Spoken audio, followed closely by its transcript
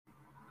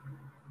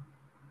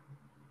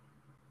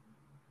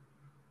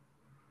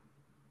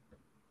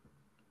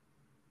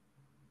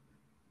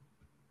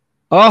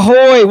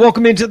Ahoy!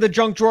 Welcome into the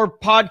Junk Drawer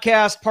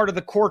Podcast, part of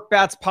the Cork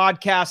Bats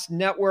Podcast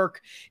Network.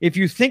 If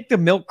you think the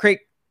Milk Crate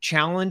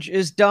Challenge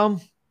is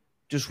dumb,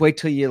 just wait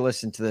till you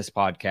listen to this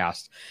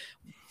podcast.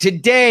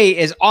 Today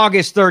is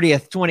August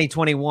 30th,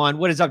 2021.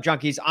 What is up,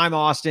 Junkies? I'm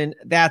Austin.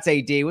 That's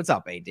AD. What's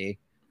up, AD?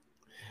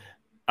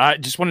 I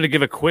just wanted to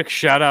give a quick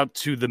shout out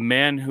to the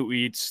man who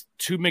eats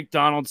 2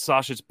 McDonald's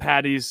sausage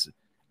patties,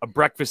 a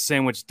breakfast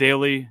sandwich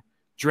daily,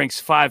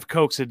 drinks 5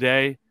 Cokes a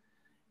day,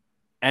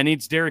 and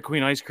eats Dairy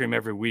Queen ice cream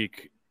every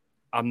week.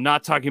 I'm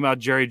not talking about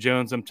Jerry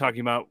Jones. I'm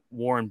talking about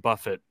Warren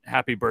Buffett.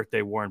 Happy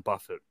birthday, Warren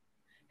Buffett.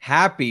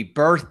 Happy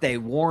birthday,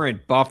 Warren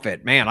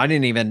Buffett. Man,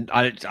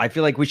 I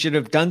feel like we should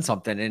have done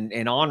something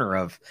in honor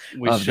of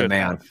the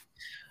man.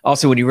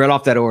 Also, when you read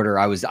off that order,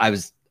 I was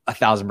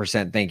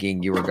 1,000%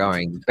 thinking you were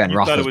going Ben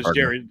Roethlisberger. Thought it was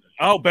Jerry.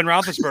 Oh, Ben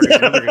Roethlisberger.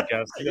 Another good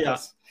guess.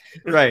 Yes.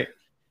 Yeah. Right.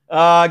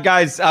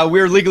 Guys,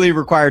 we're legally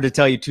required to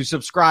tell you to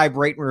subscribe,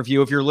 rate, and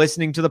review if you're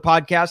listening to the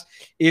podcast.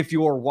 If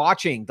you're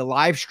watching the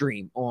live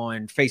stream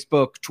on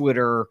Facebook,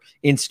 Twitter,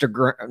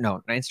 Instagram.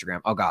 No, not Instagram.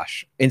 Oh,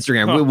 gosh.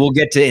 Instagram. Huh. We'll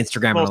get to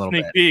Instagram in a little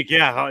sneak bit. Peek.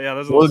 Yeah. Oh,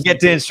 yeah. We'll get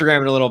to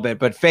Instagram in a little bit.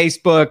 But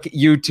Facebook,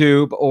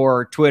 YouTube,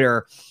 or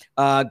Twitter,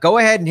 go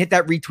ahead and hit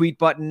that retweet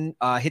button.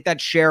 Hit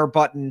that share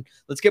button.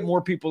 Let's get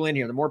more people in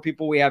here. The more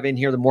people we have in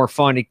here, the more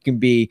fun it can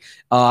be.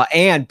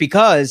 And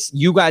because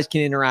you guys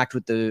can interact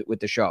with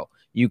the show.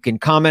 You can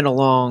comment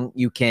along.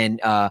 You can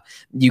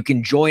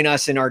join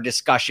us in our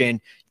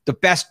discussion. The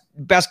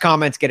best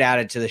comments get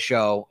added to the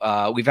show.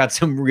 We've had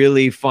some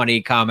really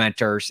funny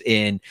commenters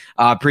in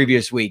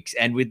previous weeks,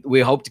 and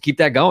we hope to keep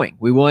that going.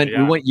 We want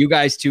you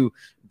guys to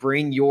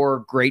bring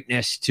your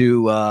greatness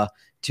to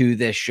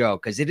this show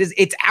because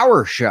it's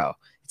our show.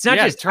 It's not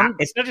just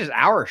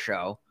our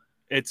show.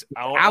 It's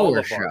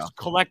our show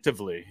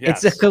collectively.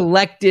 Yes. It's a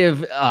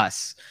collective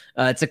us.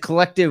 It's a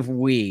collective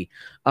we.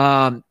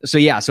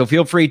 So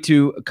feel free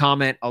to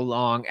comment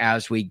along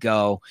as we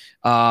go.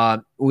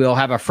 We'll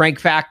have a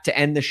Frank fact to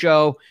end the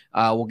show.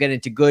 We'll get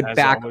into good, as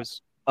back, always.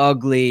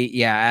 Ugly.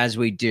 Yeah, as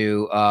we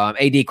do.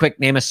 AD, quick,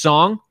 name a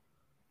song.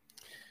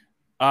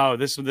 Oh,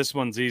 this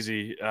one's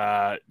easy.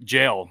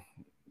 Jail.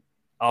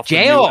 Off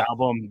Jail. The new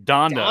album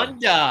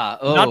Donda.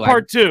 Oh, not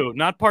part two.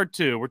 Not part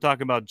 2. We're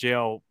talking about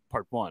Jail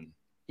part 1.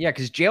 Yeah,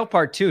 because Jail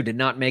Part 2 did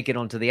not make it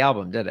onto the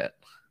album, did it?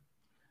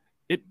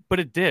 But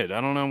it did.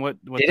 I don't know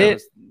what did it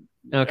was.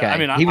 Okay. I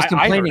mean, he was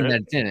complaining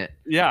that it didn't.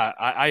 Yeah,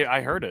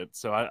 I heard it.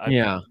 So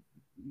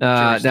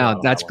no,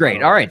 that's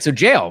great. All right, so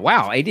Jail.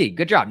 Wow, AD,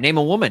 good job. Name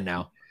a woman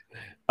now.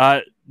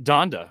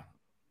 Donda.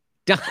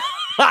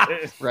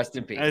 Rest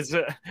in peace.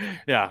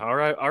 Yeah, all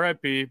right,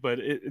 R.I.P. But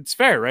it's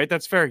fair, right?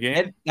 That's fair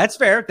game. That's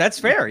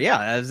fair.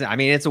 Yeah, I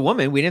mean, it's a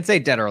woman. We didn't say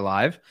dead or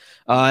alive.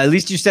 At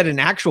least you said an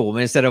actual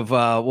woman instead of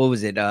what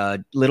was it?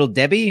 Little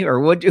Debbie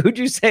or who'd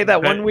you say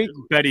that 1 week?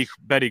 Betty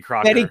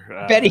Crocker.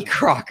 Betty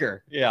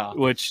Crocker. Yeah.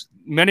 Which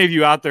many of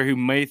you out there who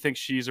may think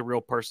she's a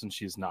real person,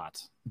 she's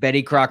not.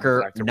 Betty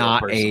Crocker,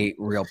 not a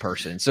real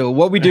person. So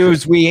what we do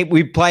is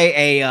we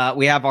play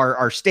we have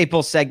our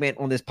staple segment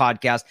on this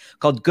podcast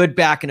called Good,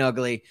 Back, and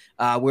Ugly,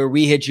 where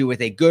we hit you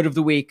with a good of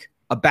the week,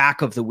 a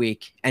back of the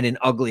week, and an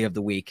ugly of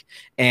the week.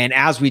 And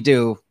as we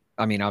do,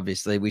 I mean,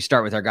 obviously, we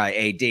start with our guy,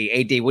 AD.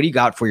 AD, what do you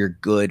got for your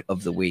good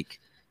of the week?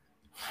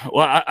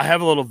 Well, I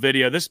have a little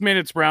video. This made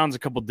its rounds a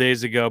couple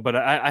days ago, but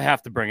I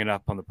have to bring it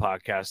up on the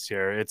podcast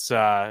here. It's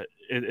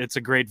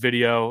a great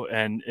video,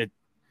 and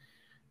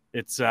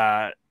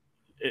it'll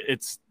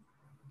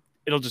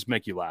just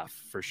make you laugh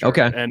for sure.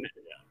 Okay.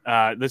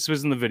 And this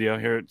was in the video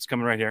here. It's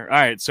coming right here. All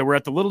right. So we're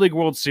at the Little League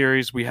World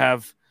Series. We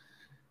have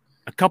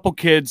a couple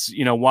kids,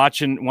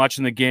 watching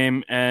the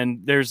game,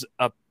 and there's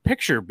a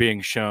picture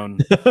being shown.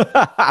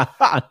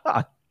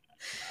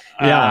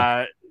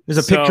 Yeah. There's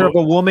a picture of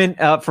a woman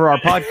for our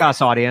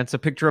podcast audience, a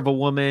picture of a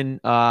woman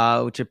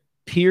which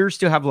appears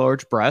to have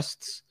large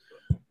breasts.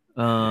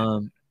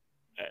 And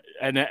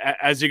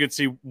as you can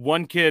see,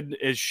 one kid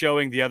is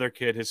showing the other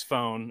kid his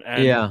phone,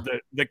 and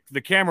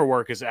the camera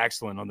work is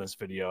excellent on this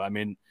video. I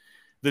mean,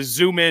 the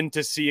zoom in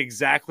to see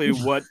exactly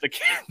what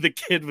the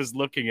kid was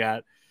looking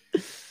at,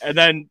 and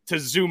then to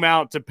zoom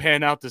out to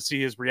pan out to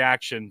see his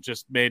reaction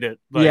just made it.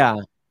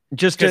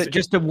 Just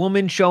a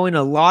woman showing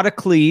a lot of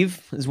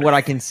cleave is what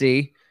I can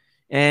see,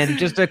 and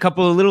just a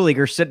couple of little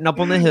leaguers sitting up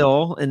on the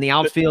hill in the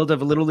outfield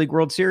of a Little League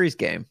World Series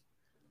game.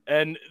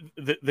 And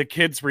the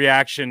kid's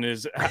reaction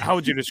is, how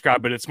would you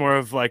describe it? It's more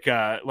of like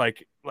just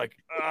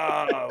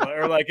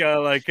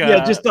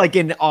like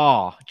in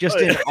awe, just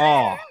in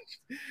awe.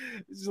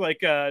 It's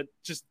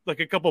just like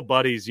a couple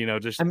buddies,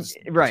 just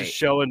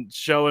showing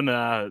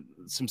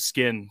some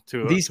skin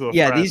to a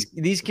friend.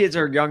 These kids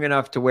are young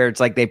enough to where it's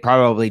like they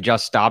probably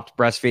just stopped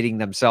breastfeeding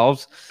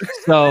themselves.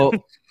 So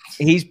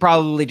he's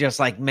probably just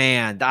like,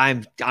 man,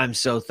 I'm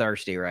so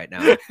thirsty right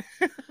now.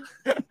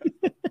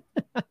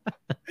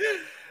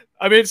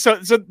 I mean, so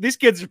these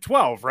kids are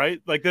 12,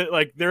 right? Like they're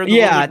in the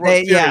they have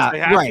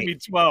right. to be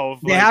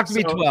 12. They have to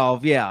be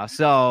 12, yeah.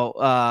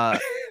 So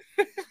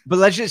But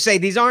let's just say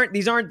these aren't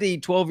the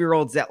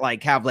 12-year-olds that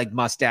like have like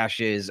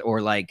mustaches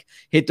or like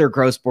hit their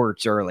growth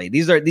spurts early.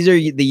 These are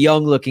the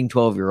young looking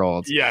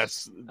 12-year-olds.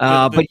 Yes.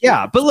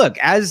 But look,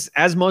 as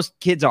most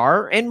kids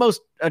are, and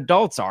most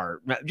adults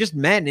are, just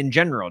men in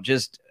general,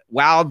 just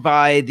wowed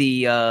by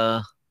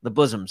the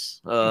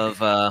bosoms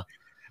of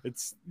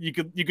it's you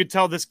could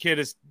tell this kid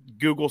has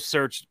Google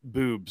searched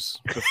boobs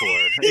before.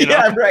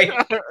 Yeah, right.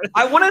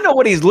 I want to know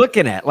what he's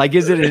looking at. Like,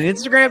 is it an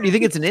Instagram? Do you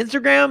think it's an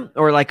Instagram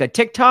or like a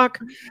TikTok?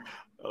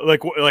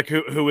 Like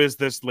who is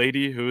this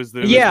lady? Who is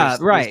this? Yeah, this,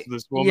 right.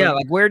 This woman? Yeah,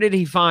 like where did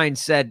he find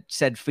said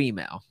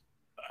female?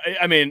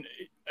 I mean,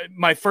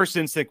 my first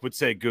instinct would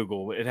say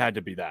Google. It had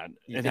to be that.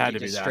 It had to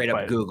be that. Straight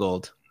up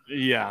Googled.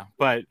 Yeah,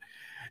 but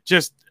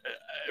just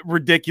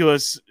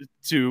ridiculous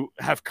to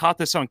have caught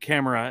this on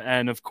camera,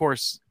 and of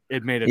course,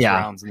 it made its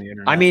rounds on the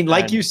internet. I mean,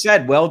 like you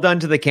said, well done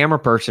to the camera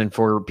person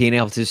for being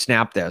able to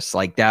snap this.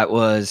 Like that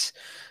was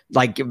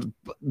like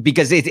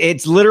because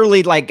it's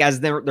literally like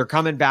as they're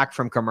coming back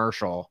from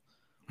commercial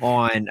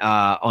on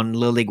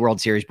Little League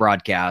World Series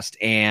broadcast,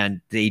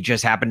 and they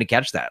just happened to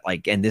catch that.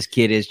 Like, and this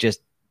kid is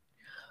just,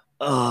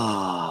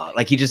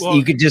 like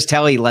you could just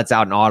tell he lets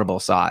out an audible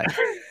sigh.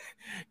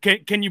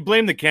 Can you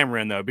blame the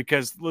cameraman though?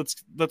 Because let's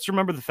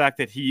remember the fact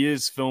that he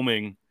is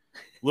filming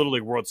Little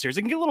League World Series.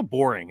 It can get a little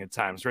boring at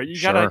times, right? You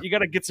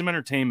gotta get some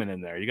entertainment in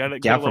there. You gotta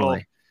get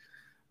a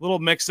little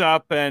mix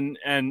up, and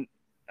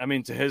I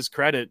mean, to his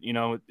credit,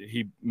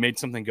 he made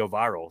something go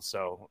viral.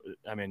 So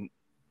I mean,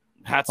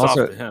 hats off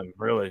to him,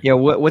 really. Yeah,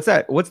 what's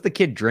that? What's the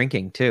kid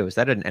drinking too? Is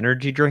that an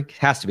energy drink?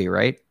 Has to be,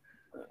 right?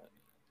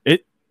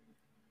 It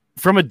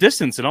from a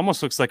distance, it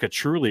almost looks like a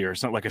Truly or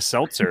something, like a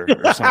seltzer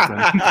or something.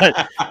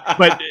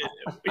 but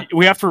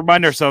we have to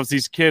remind ourselves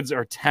these kids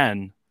are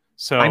 10,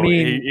 so I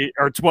mean,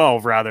 or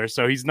 12 rather.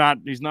 So he's not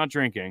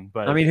drinking.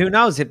 But I mean, who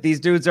knows if these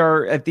dudes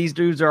are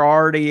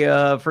already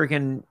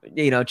freaking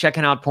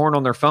checking out porn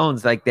on their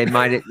phones? Like they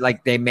might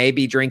they may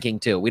be drinking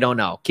too. We don't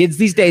know. Kids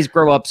these days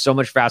grow up so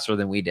much faster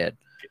than we did.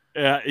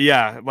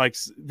 Yeah, like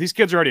these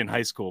kids are already in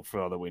high school for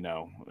all that we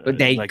know. But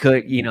they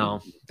could,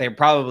 they're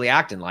probably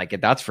acting like it.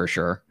 That's for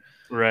sure.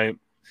 Right.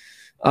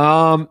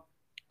 All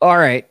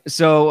right.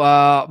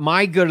 So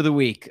my good of the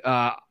week.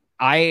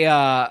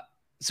 I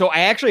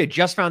actually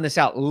just found this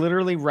out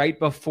literally right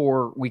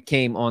before we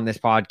came on this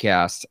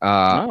podcast.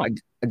 I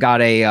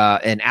got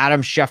an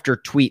Adam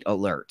Schefter tweet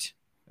alert.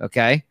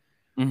 Okay.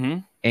 Mm-hmm.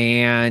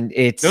 And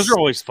those are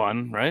always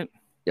fun, right?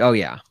 Oh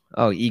yeah.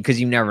 Oh, because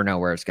you never know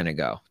where it's going to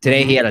go.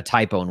 Today he had a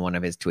typo in one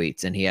of his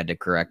tweets and he had to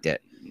correct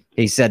it.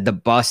 He said the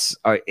bus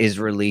is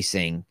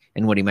releasing,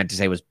 and what he meant to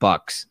say was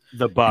Bucks.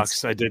 The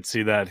Bucks. I did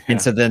see that. Yeah.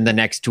 And so then the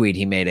next tweet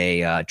he made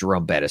a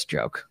Jerome Bettis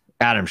joke.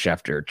 Adam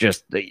Schefter,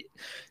 just the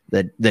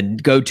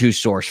go-to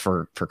source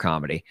for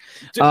comedy.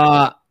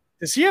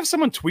 Does he have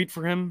someone tweet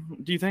for him,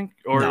 do you think?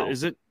 Or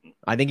is it?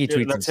 I think he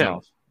tweets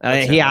himself.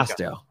 He has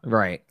to.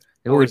 Right.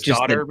 Or his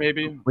daughter,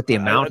 maybe? With the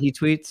amount he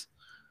tweets?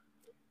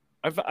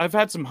 I've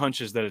had some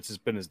hunches that it's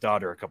just been his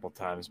daughter a couple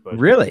times, but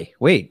really,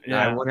 wait,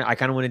 yeah. I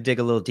kind of want to dig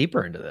a little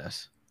deeper into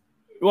this.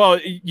 Well,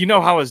 you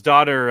know how his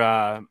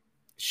daughter,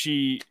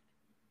 she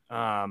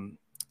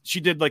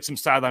did like some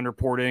sideline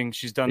reporting.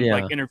 She's done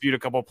like interviewed a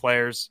couple of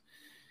players.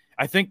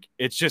 I think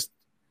it's just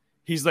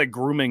he's like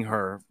grooming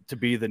her to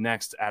be the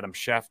next Adam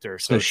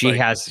Schefter. So she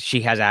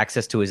has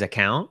access to his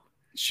account.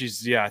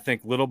 I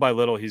think little by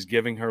little he's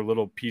giving her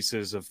little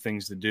pieces of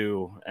things to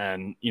do,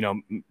 and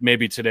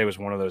maybe today was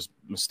one of those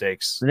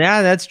mistakes.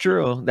 Yeah, that's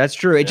true.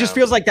 It just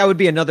feels like that would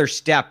be another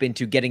step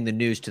into getting the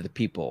news to the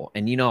people,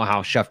 and you know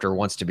how Schefter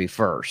wants to be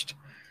first.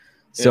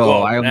 So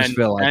I almost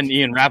feel like, and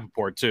Ian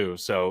Rappaport too.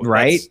 So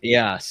right,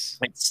 yes.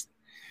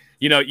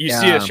 You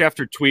see a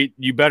Schefter tweet,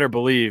 you better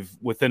believe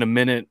within a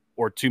minute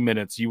or 2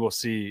 minutes you will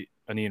see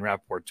an Ian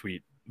Rappaport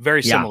tweet,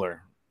 very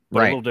similar, but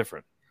a little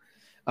different.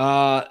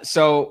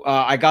 So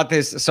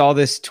I saw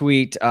this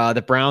tweet.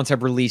 The Browns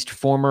have released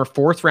former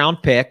 4th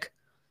round pick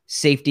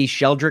safety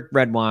Sheldrick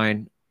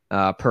Redwine,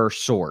 per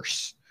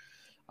source.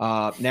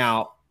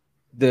 Now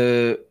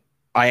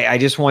I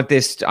just want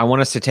I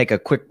want us to take a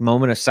quick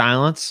moment of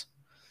silence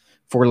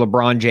for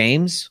LeBron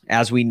James.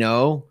 As we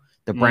know,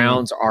 the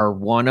Browns are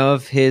one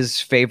of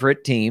his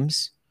favorite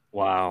teams.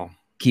 Wow.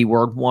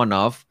 Keyword one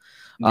of,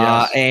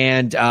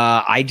 and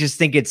I just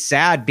think it's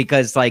sad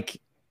because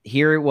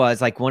here it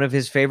was like one of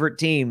his favorite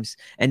teams,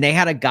 and they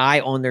had a guy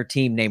on their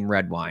team named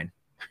Redwine.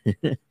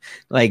 Do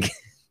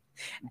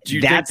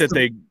you think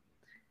that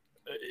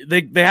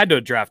they had to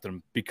have drafted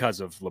him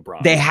because of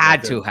LeBron? They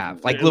had to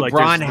have.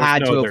 LeBron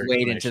had to have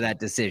weighed into that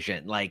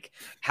decision.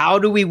 How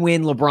do we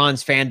win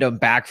LeBron's fandom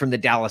back from the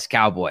Dallas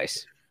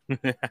Cowboys?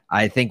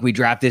 I think we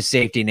draft this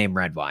safety named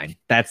Redwine.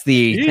 That's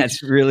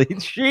really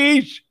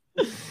sheesh.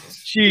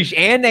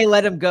 And they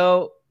let him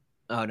go.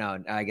 Oh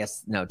no, I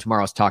guess no.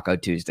 Tomorrow's Taco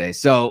Tuesday,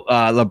 so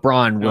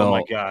LeBron will. Oh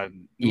my god!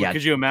 Yeah,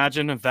 could you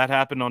imagine if that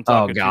happened on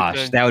Taco Tuesday? Oh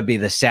gosh, that would be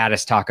the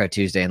saddest Taco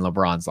Tuesday in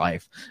LeBron's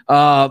life.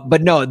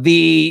 But no,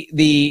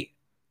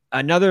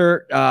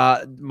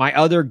 my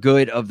other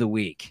good of the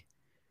week,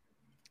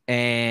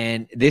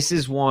 and this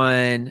is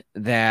one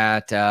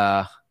that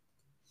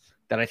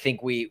that I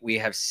think we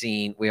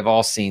have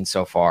all seen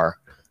so far.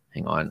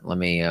 Hang on, let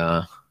me.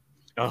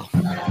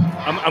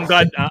 I'm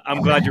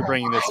glad you're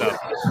bringing this up.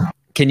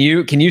 Can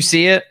you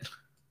see it?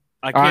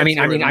 I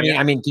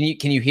mean,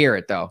 can you hear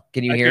it though?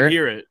 Can you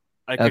hear it?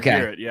 I could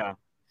hear it. Yeah.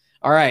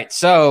 All right.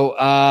 So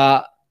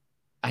I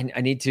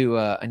need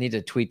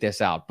to tweet this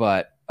out.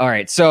 But all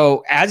right.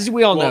 So as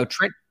we all know,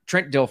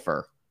 Trent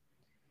Dilfer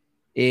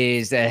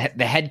is the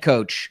head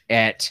coach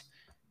at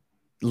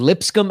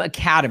Lipscomb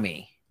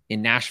Academy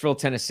in Nashville,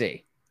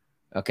 Tennessee.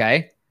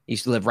 Okay. He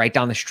used to live right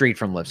down the street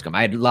from Lipscomb.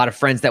 I had a lot of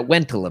friends that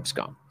went to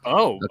Lipscomb.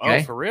 Oh,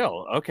 for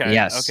real? Okay.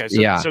 Yes. Okay.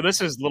 So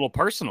this is a little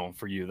personal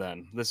for you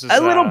then. This is a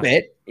little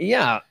bit.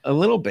 Yeah, a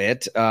little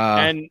bit.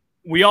 And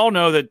we all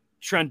know that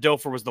Trent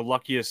Dilfer was the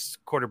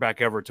luckiest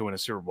quarterback ever to win a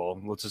Super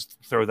Bowl. Let's just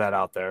throw that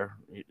out there.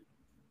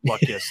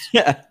 Luckiest.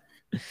 Yeah.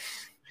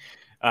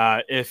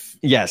 If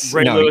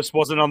Ray Lewis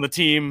wasn't on the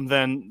team,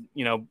 then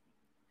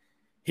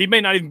he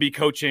may not even be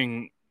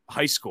coaching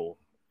high school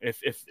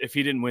if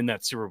he didn't win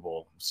that Super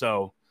Bowl.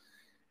 So.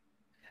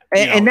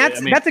 And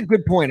that's a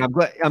good point.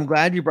 I'm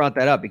glad you brought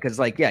that up because,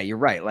 you're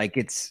right.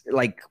 It's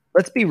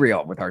let's be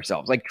real with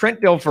ourselves. Trent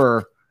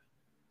Dilfer,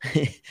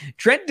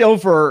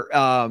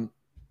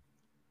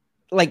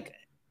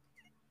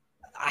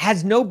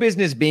 has no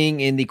business being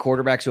in the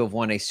quarterbacks who have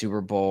won a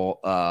Super Bowl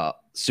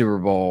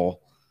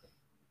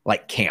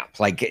camp,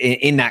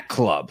 in that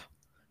club,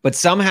 but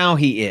somehow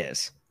he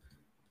is.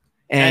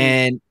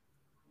 And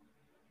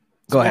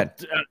go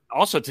ahead.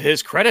 Also, to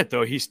his credit,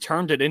 though, he's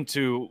turned it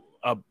into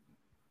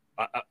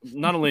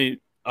not only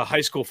a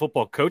high school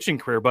football coaching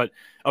career, but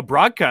a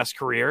broadcast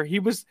career. He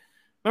was,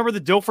 remember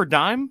the Dilfer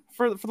Dime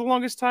for the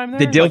longest time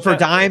there? The Dilfer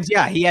Dimes,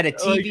 yeah. He had a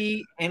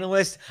TV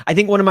analyst. I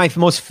think one of my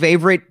most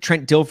favorite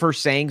Trent Dilfer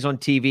sayings on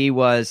TV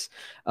was,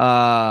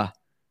 what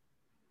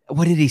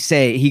did he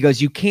say? He goes,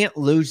 "You can't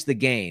lose the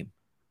game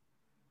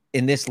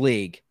in this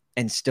league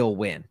and still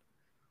win,"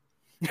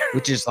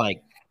 which is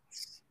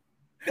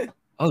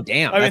oh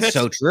damn, that's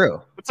so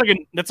true.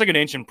 That's like an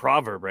ancient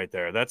proverb right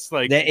there. That's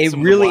it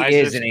really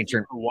is an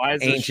ancient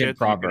proverb you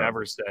could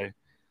ever say.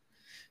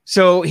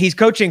 So he's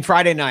coaching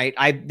Friday night.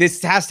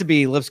 This has to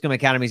be Lipscomb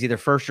Academy's either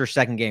first or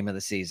second game of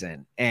the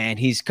season, and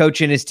he's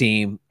coaching his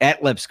team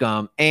at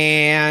Lipscomb.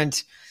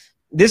 And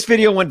this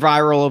video went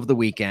viral over the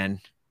weekend.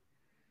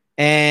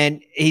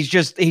 And he's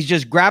just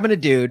grabbing a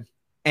dude,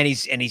 and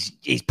he's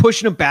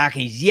pushing him back,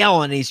 and he's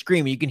yelling, and he's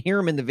screaming. You can hear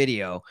him in the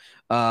video.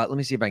 Let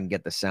me see if I can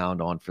get the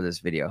sound on for this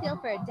video.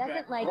 Dilfer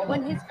doesn't like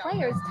when his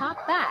players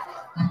talk back.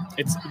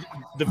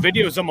 The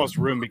video is almost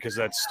ruined because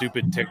of that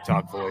stupid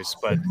TikTok voice,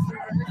 but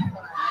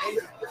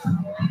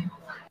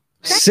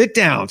sit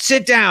down.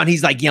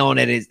 He's yelling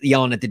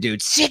at the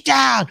dude. Sit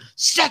down.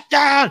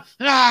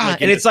 Ah!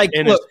 And it's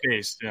in his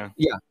face. Yeah.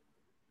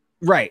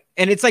 Right.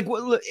 And it's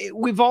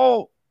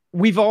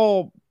we've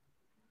all,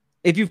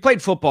 if you've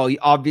played football,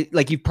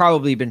 you've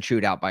probably been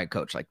chewed out by a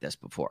coach like this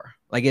before.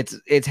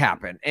 It's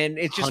happened. And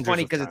it's just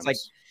funny because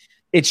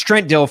it's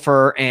Trent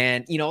Dilfer.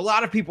 And, a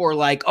lot of people are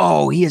like,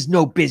 oh, he has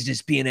no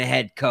business being a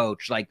head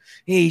coach.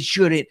 He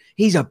shouldn't.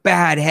 He's a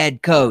bad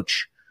head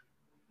coach.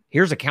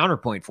 Here's a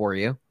counterpoint for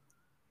you.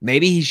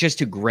 Maybe he's just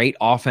a great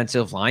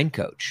offensive line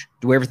coach.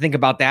 Do we ever think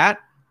about that?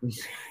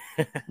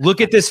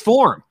 Look at this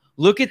form.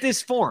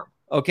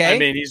 Okay. I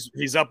mean,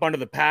 he's up under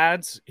the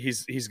pads.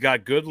 He's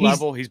got good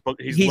level. He's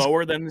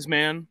lower than this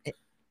man.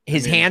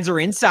 His hands are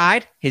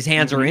inside.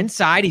 Are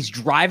inside. He's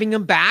driving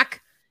him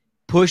back,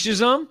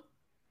 pushes him,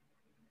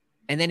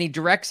 and then he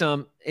directs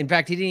him. In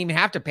fact, he didn't even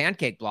have to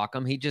pancake block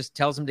him. He just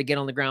tells him to get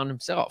on the ground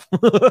himself. He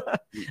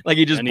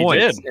just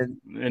points.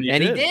 And he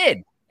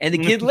did. And the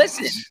kid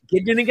listened.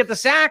 Kid didn't get the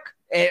sack.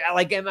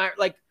 What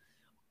the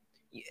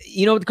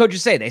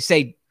coaches say? They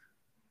say,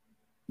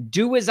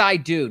 "Do as I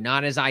do,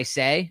 not as I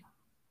say."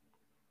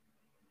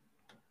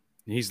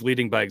 He's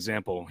leading by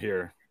example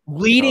here.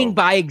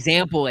 By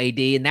example, AD,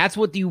 and that's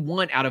what you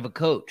want out of a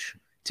coach.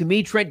 To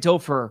me, Trent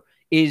Dilfer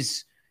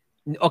is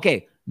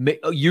okay.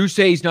 You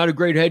say he's not a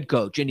great head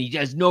coach, and he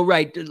has no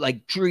right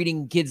to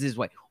treating kids this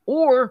way.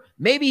 Or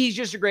maybe he's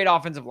just a great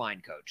offensive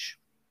line coach.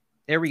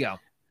 There we go.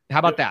 How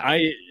about that?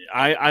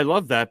 I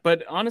love that.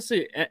 But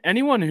honestly,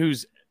 anyone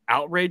who's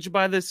outraged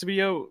by this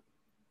video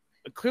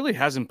clearly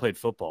hasn't played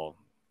football,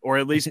 or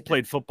at least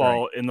played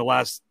football in the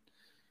last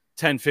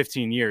 10,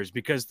 15 years,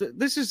 because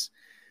this is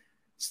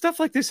stuff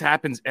like this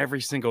happens every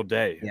single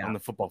day on the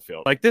football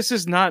field. This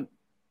is not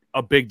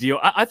a big deal.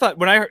 I thought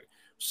when I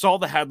saw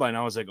the headline,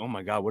 I was like, oh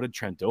my God, what did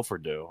Trent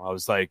Dilfer do? I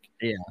was like,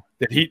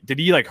 did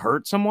he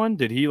hurt someone?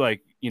 Did he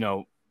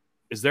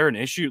is there an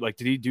issue?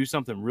 Did he do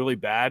something really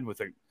bad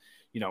with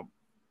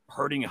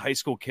hurting a high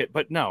school kid?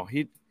 But no,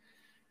 the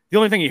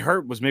only thing he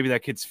hurt was maybe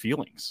that kid's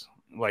feelings.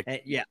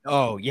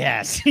 Oh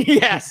yes.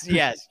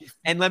 yes.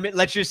 And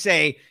let's just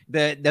say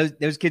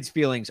those kids'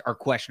 feelings are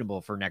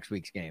questionable for next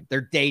week's game.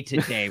 They're day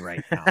to day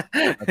right now.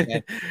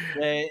 Okay,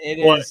 it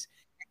is.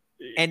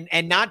 And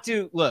not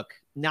to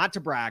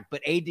brag,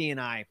 but AD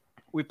and I,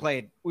 we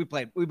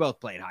both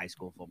played high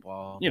school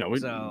football. We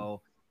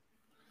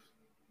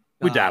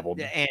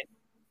dabbled. And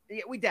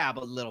Yeah, we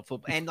dabble a little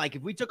football. And like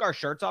if we took our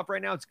shirts off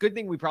right now, it's a good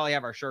thing we probably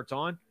have our shirts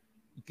on.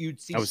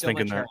 You'd see so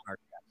much hair on our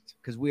chest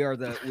because we are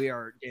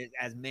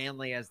as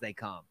manly as they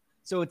come.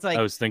 So it's like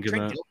I was thinking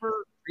Trent that. Dilfer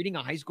treating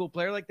a high school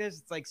player like this,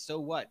 it's like, so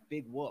what?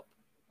 Big whoop.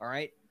 All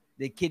right.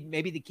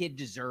 Maybe the kid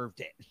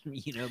deserved it.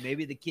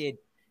 Maybe the kid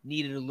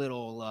needed a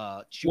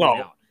little chewing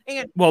out.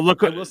 And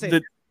look, I will say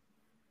did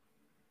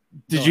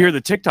you hear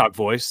the TikTok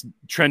voice?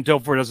 Trent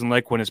Dilfer doesn't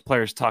like when his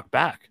players talk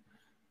back.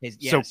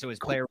 So his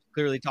player was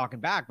clearly talking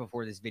back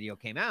before this video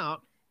came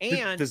out.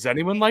 And does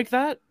anyone like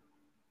that?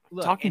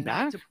 Look, talking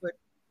back?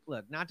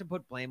 Not to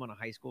put blame on a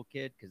high school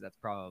kid, because that's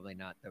probably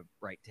not the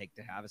right take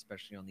to have,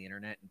 especially on the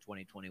internet in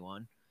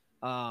 2021.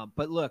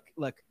 But look,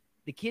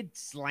 the kid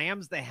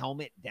slams the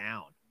helmet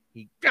down.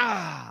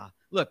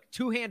 Look,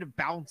 two-handed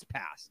bounce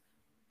pass.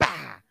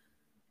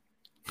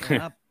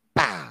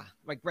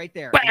 Like right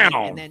there.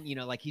 And then,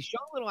 like he's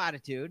shown a little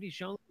attitude.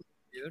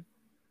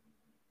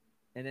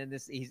 And then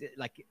he's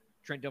like,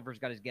 Trent Dilfer's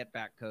got his get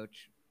back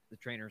coach. The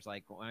trainer's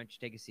like, why don't you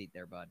take a seat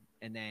there, bud?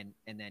 And then,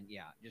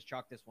 just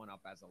chalk this one up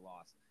as a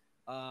loss.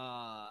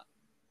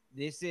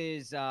 This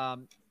is, AD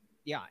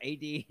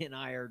and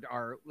I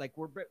are like,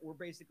 we're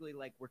basically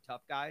like, we're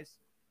tough guys.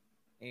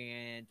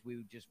 And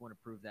we just want to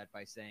prove that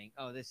by saying,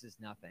 oh, this is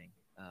nothing.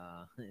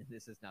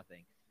 This is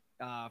nothing.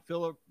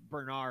 Philip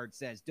Bernard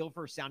says,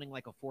 Dilfer sounding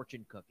like a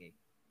fortune cookie.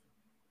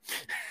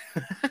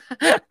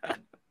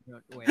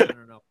 Wait, I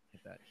don't know.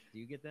 Do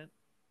you get that?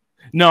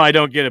 No, I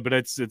don't get it, but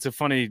it's a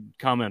funny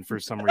comment for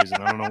some reason.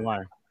 I don't know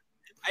why.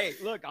 Hey,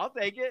 look, I'll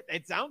take it.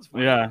 It sounds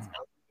funny. Yeah. It sounds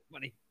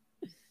funny.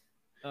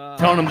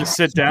 Telling him to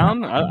sit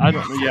down? I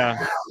don't. Yeah.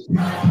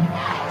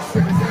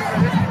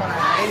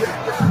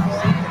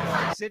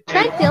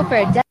 Trent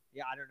Dilfer.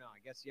 Yeah, I don't know. I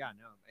guess, no.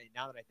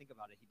 Now that I think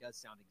about it, he does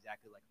sound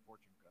exactly like a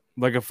fortune cookie.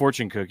 Like a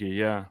fortune cookie,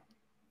 yeah.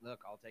 Look,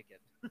 I'll take it.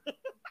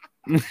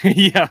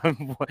 Yeah.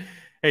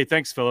 Hey,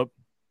 thanks, Philip.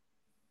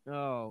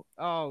 Oh,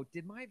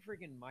 did my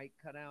freaking mic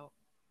cut out?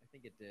 I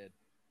think it did.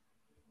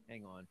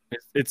 Hang on.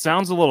 It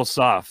sounds a little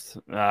soft.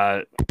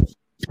 Well,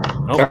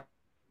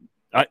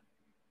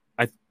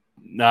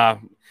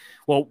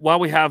 while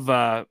we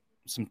have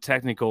some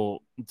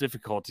technical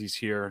difficulties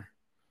here,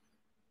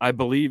 I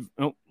believe.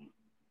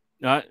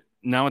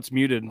 Now it's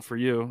muted for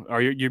you.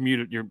 Or you're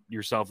muted.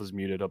 Yourself is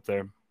muted up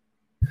there.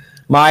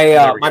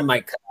 My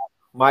mic,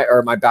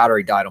 my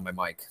battery died on my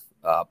mic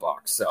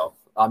box, so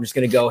I'm just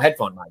gonna go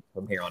headphone mic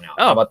from here on out.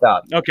 Oh, how about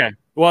that? Okay.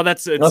 Well,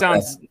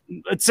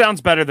 it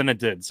sounds better than it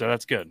did, so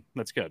that's good.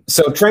 That's good.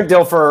 So Trent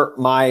Dilfer,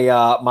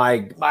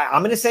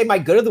 I'm gonna say my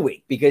good of the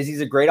week because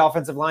he's a great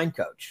offensive line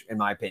coach, in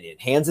my opinion.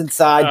 Hands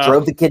inside,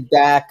 drove the kid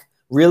back,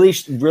 really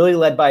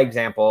led by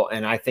example,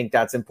 and I think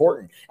that's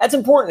important. That's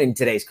important in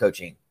today's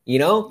coaching,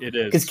 It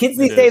is because kids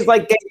these days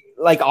like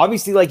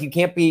obviously like you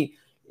can't be.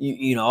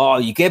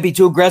 You can't be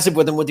too aggressive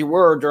with them with your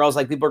words or else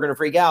like people are going to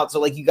freak out. So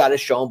like you got to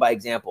show them by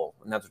example.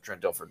 And that's what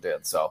Trent Dilfer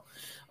did. So,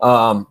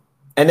 and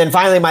then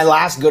finally my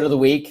last good of the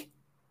week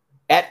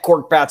at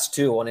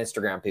CorkBats2 on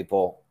Instagram,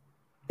 people,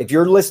 if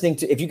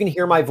you can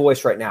hear my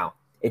voice right now,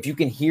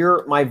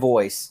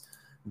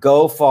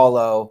 go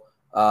follow,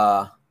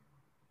 that's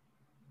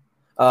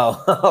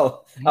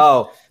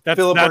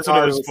Philip what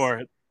Bernard it was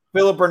for.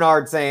 Philip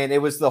Bernard saying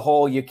it was the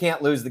whole, you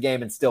can't lose the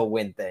game and still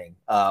win thing,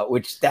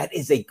 which that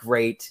is a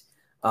great,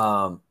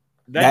 that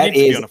needs to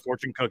be on a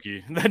fortune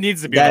cookie. That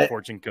needs to be on a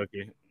fortune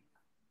cookie.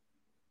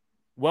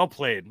 Well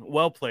played,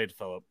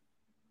 Philip.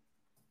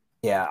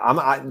 Yeah,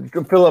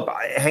 Philip.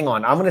 Hang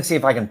on, I'm gonna see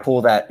if I can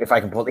pull that.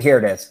 Here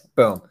it is.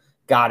 Boom,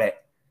 got it.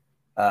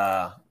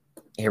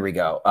 Here we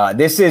go.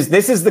 This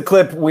is the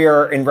clip we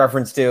are in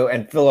reference to,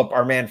 and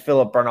our man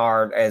Philip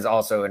Bernard is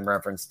also in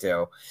reference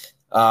to.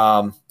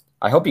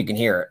 I hope you can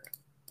hear it.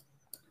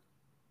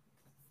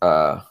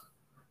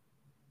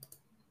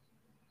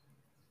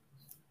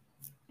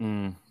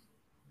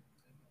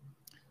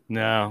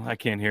 No, I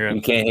can't hear it.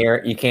 You can't hear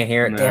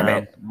it. No. Damn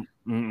it.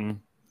 Mm-mm.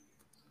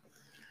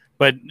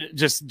 But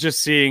just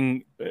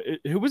seeing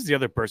who was the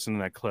other person in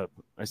that clip?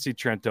 I see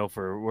Trent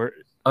Dilfer.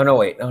 Oh no,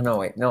 wait.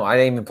 No, I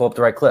didn't even pull up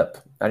the right clip.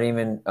 I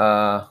didn't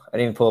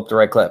even pull up the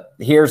right clip.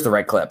 Here's the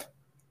right clip.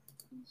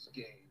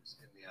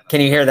 Can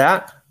you hear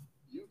that?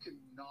 You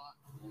cannot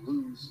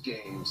lose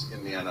games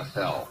in the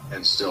NFL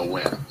and still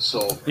win.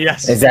 So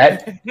yes, is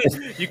that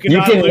you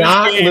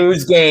cannot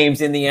lose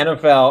games in the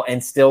NFL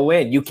and still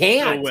win. You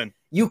can't. Still win.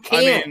 You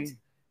can't. I mean,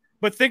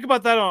 but think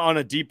about that on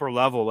a deeper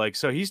level. Like,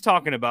 so he's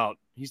talking about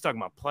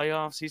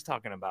playoffs. He's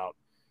talking about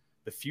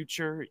the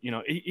future.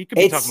 He could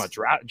be talking about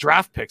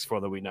draft picks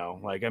for that we know.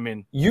 Like, I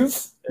mean, you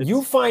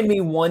find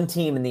me one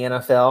team in the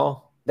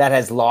NFL that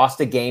has lost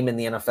a game in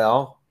the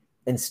NFL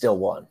and still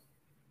won.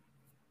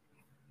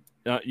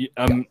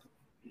 I'm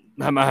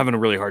having a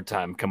really hard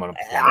time coming up.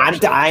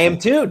 I am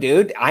too,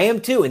 dude. I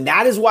am too. And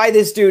that is why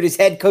this dude is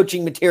head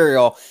coaching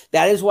material.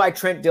 That is why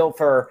Trent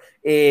Dilfer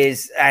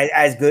is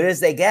as good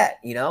as they get,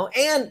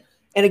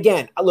 And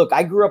again, look,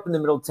 I grew up in the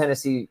Middle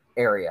Tennessee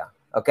area,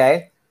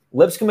 okay?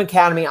 Lipscomb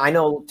Academy, I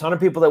know a ton of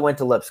people that went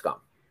to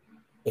Lipscomb.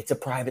 It's a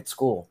private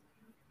school.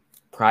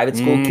 Private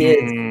school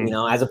kids,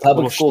 as a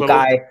public school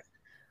guy.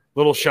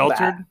 Little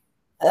sheltered.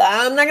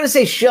 I'm not going to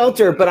say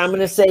sheltered, but I'm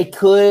going to say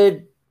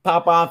could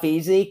pop off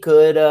easy.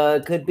 Could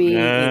be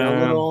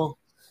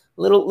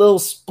little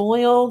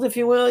spoiled, if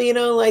you will.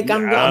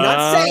 I'm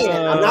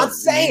not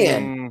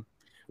saying.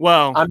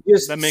 Well, I'm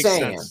just that makes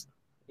saying. Sense.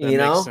 That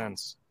makes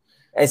sense.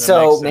 And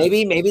so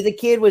maybe the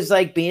kid was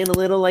like being a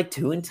little like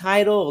too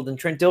entitled, and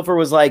Trent Dilfer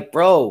was like,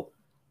 "Bro,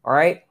 all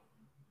right,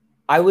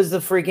 I was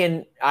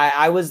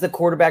the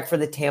quarterback for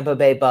the Tampa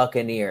Bay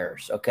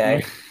Buccaneers.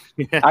 Okay,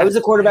 I was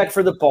the quarterback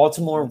for the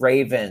Baltimore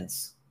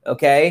Ravens.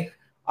 Okay,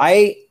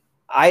 I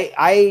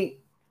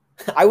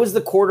was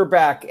the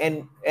quarterback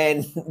and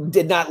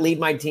did not lead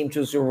my team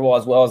to a Super Bowl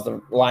as well as the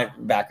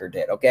linebacker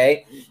did.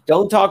 Okay,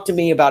 don't talk to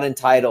me about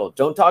entitled.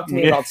 Don't talk to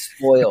me about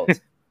spoiled."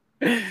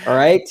 All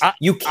right.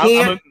 You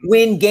can't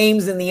win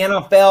games in the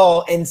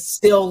NFL and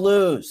still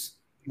lose.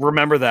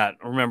 Remember that.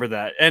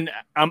 And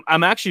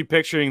I'm actually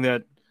picturing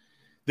that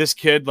this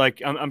kid,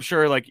 like, I'm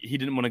sure like he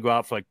didn't want to go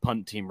out for like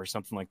punt team or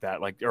something like that,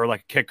 like, or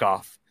like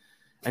kickoff.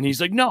 And he's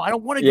like, no, I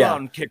don't want to go out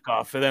and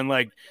kickoff. And then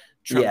like,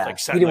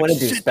 Trent's he didn't want to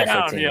do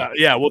special team.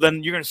 Yeah. Well,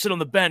 then you're going to sit on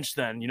the bench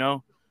then,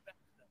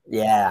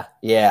 Yeah.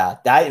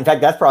 In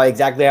fact, that's probably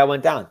exactly how it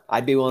went down.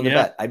 I'd be willing to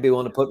bet. I'd be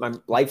willing to put my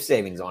life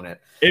savings on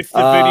it. If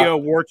the video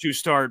were to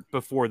start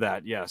before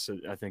that, yes,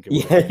 I think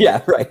it would.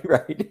 Yeah,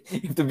 right.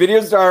 If the video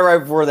started right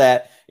before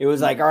that, it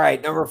was like, all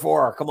right, number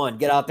 4, come on,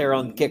 get out there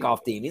on the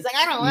kickoff team. He's like,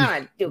 I don't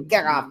want to do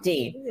kickoff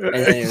team.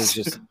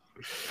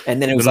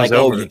 And then it was like,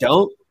 oh, you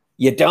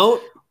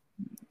don't?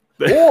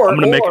 Or I'm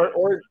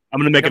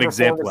gonna make an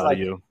example out of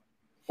you.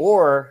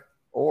 Or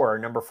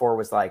number 4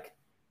 was like,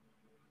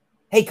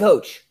 hey,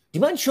 coach, do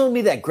you mind showing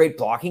me that great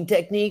blocking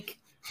technique?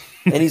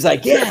 And he's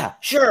like, yeah,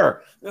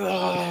 sure.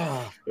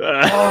 And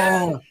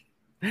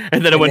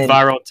then it went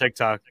viral on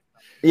TikTok.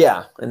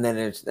 Yeah, and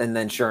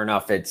then sure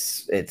enough,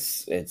 it's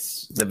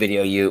the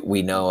video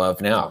we know of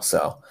now.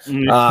 So,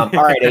 all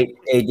right,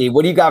 AD,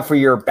 what do you got for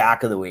your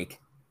back of the week?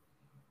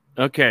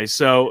 Okay,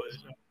 so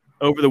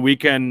over the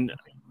weekend,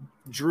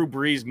 Drew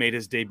Brees made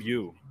his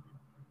debut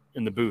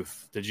in the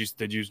booth. Did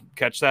you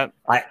catch that?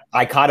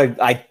 I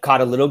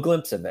caught a little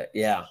glimpse of it.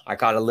 Yeah, I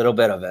caught a little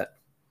bit of it.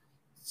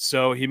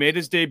 So he made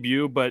his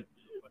debut, but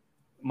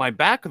my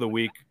back of the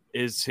week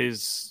is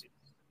his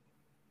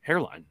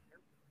hairline.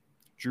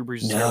 Drew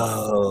Brees'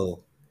 hairline.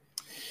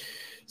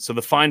 So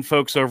the fine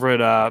folks over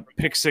at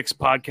Pick Six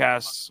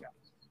Podcasts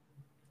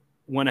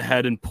went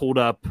ahead and pulled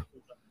up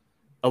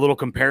a little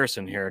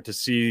comparison here to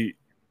see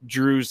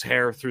Drew's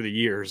hair through the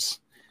years.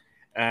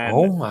 And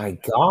oh my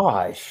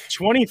gosh.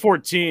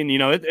 2014,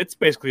 it's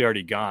basically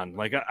already gone.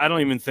 Like, I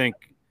don't even think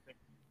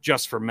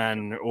Just for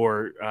Men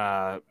or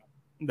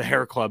the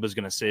Hair Club is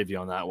going to save you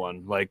on that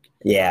one. Like,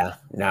 yeah,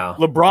 no.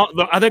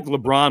 I think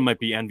LeBron might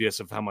be envious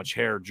of how much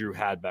hair Drew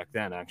had back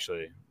then,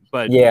 actually.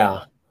 But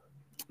yeah,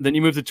 then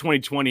you move to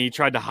 2020. He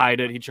tried to hide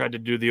it. He tried to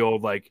do the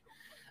old like,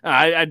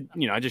 I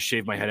just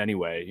shave my head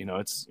anyway.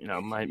 It's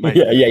my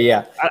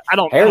yeah. I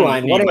don't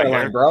hairline. What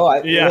hairline, bro?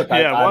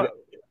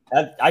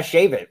 I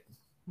shave it.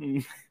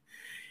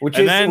 Which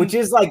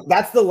is like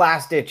that's the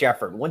last ditch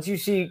effort. Once you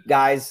see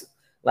guys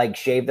like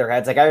shave their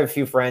heads, like I have a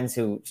few friends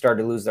who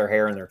started to lose their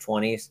hair in their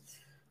 20s,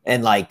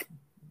 and like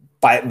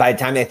by the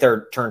time they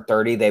turned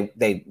 30,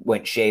 they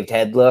went shaved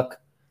head look.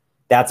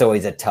 That's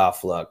always a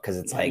tough look because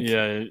it's like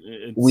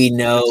we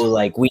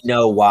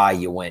know why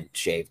you went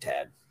shaved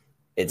head.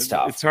 It's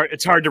tough.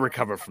 It's hard to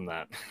recover from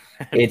that.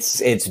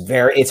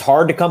 it's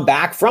hard to come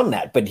back from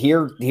that. But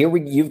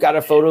you've got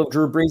a photo of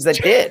Drew Brees that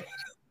did.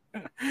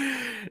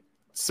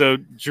 So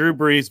Drew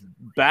Brees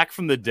back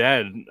from the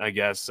dead, I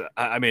guess.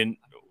 I mean,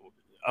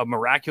 a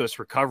miraculous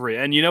recovery.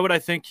 And you know what I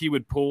think he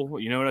would pull?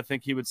 You know what I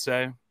think he would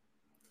say?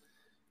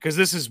 Because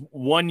this is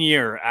 1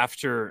 year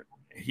after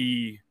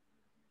he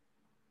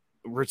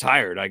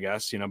retired, I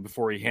guess,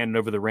 before he handed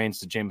over the reins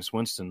to Jameis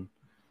Winston.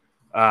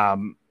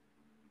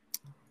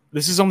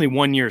 This is only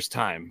 1 year's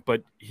time,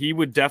 but he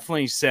would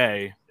definitely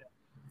say,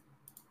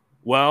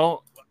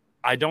 well,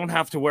 I don't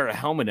have to wear a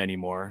helmet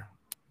anymore.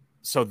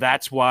 So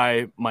that's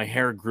why my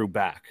hair grew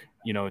back.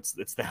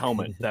 It's the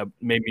helmet that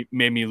made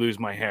me lose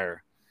my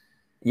hair.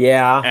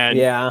 Yeah.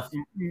 And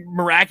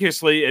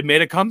miraculously it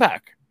made a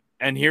comeback.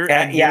 And here,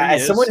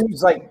 as someone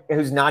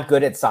who's not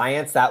good at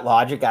science, that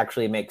logic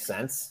actually makes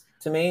sense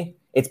to me.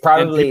 It's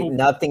probably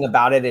nothing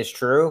about it is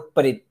true,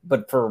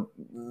 but for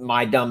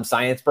my dumb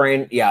science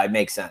brain, yeah, it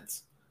makes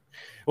sense.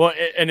 Well,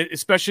 and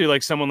especially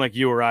like someone like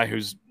you or I,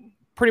 who's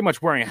pretty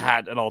much wearing a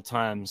hat at all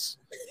times.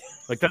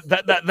 Like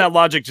that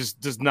logic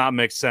just does not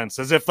make sense.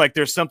 As if like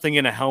there's something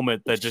in a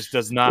helmet that just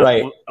does not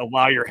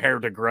allow your hair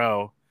to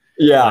grow.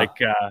 Yeah. Like,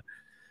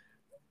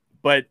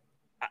 but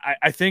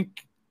I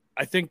think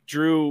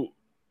Drew,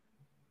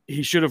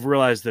 he should have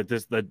realized that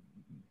that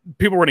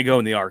people were going to go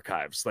in the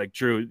archives. Like,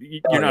 Drew,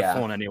 you're not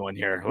fooling anyone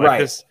here. Like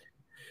this.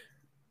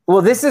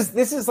 Well, this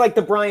is like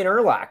the Brian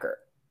Urlacher.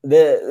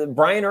 The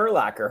Brian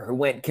Urlacher who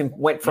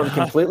went from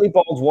completely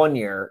bald 1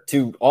 year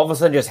to all of a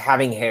sudden just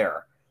having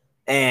hair.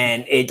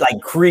 And it like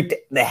creeped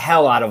the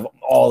hell out of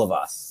all of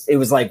us. It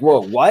was like,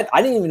 whoa, what?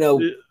 I didn't even know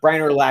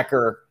Brian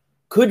Urlacher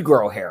could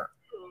grow hair.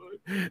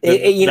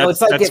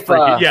 It's like that's if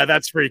freaky. Yeah,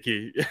 that's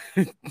freaky.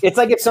 It's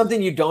like if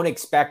something you don't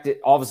expect, it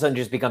all of a sudden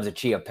just becomes a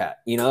chia pet.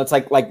 It's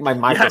like my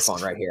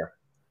microphone right here.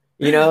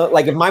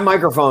 Like if my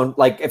microphone,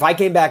 like if I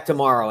came back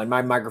tomorrow and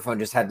my microphone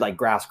just had like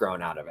grass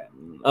growing out of it,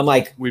 I'm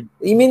like,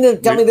 you mean to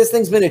tell me this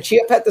thing's been a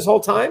chia pet this whole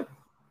time?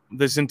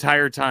 This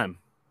entire time.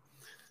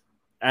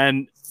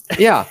 And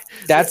yeah,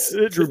 that's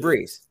Drew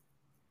Brees.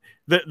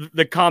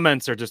 The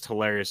comments are just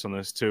hilarious on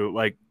this too.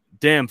 Like,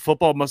 damn,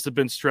 football must have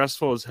been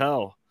stressful as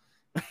hell.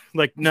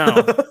 Like, no.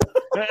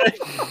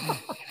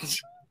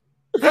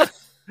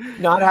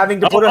 Not having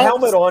to put a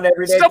helmet on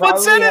every day. Someone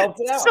said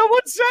it. Someone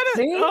said it.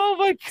 See? Oh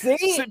my God.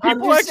 See?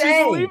 People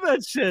actually believe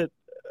that shit.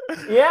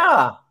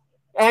 Yeah.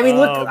 I mean,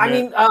 look,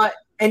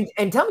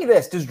 and tell me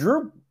this. Does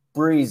Drew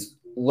Brees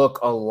look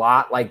a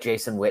lot like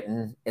Jason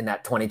Witten in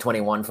that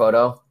 2021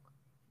 photo?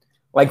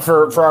 Like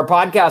for our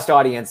podcast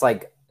audience,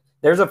 like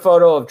there's a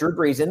photo of Drew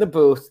Brees in the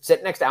booth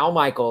sitting next to Al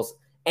Michaels,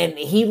 and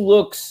he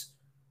looks,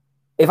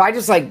 if I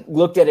just like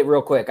looked at it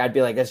real quick, I'd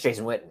be like, that's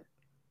Jason Witten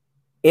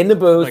in the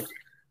booth. Like,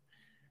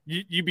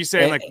 you'd be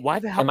saying, like, why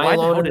the hell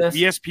did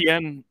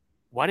ESPN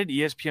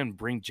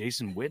bring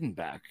Jason Witten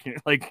back?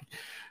 Like,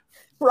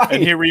 right.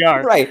 And here we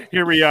are. Right.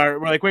 Here we are.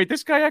 We're like, wait,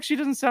 this guy actually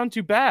doesn't sound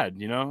too bad,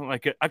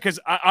 Like, because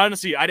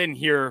honestly, I didn't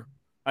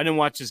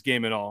watch this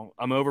game at all.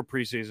 I'm over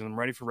preseason. I'm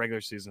ready for regular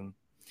season.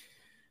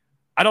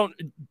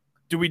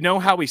 Do we know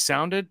how he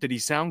sounded? Did he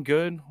sound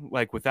good?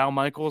 Like with Al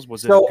Michaels?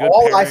 Was it a good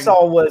all pairing? I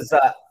saw was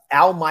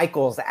Al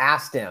Michaels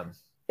asked him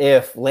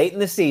if late in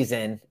the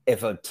season,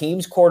 if a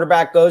team's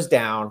quarterback goes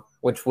down,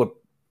 which would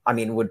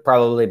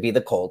probably be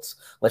the Colts.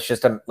 Let's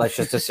just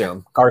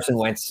assume Carson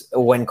Wentz.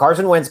 When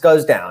Carson Wentz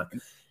goes down,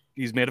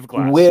 he's made of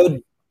glass.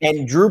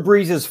 And Drew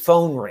Brees'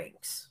 phone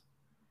rings,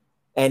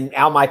 and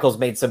Al Michaels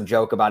made some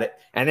joke about it,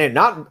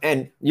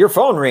 and your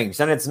phone rings,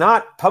 and it's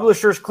not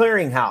Publishers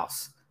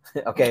Clearinghouse.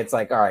 Okay, it's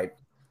like, all right,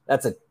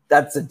 that's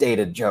a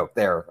dated joke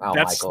there, Al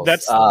Michaels.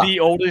 That's the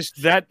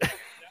oldest that.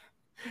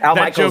 Al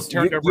that Michaels,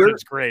 joke turned over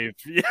its grave.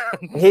 Yeah.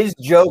 His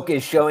joke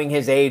is showing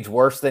his age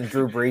worse than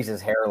Drew Brees'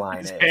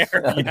 hairline is.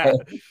 Yeah.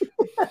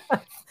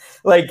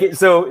 Like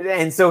so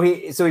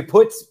he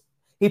puts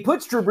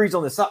Drew Brees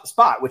on the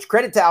spot, which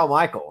credit to Al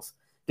Michaels,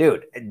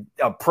 dude,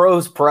 a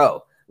pro's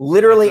pro,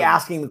 literally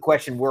asking the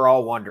question we're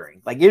all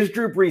wondering, like, is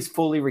Drew Brees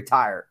fully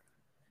retired?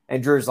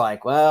 And Drew's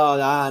like, well,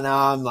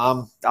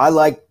 no, I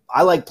like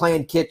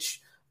playing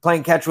catch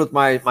with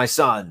my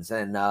sons,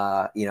 and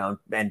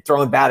and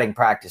throwing batting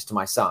practice to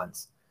my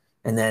sons.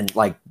 And then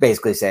like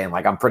basically saying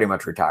like, I'm pretty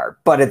much retired.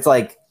 But it's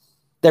like,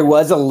 there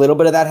was a little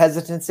bit of that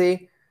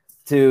hesitancy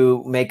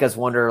to make us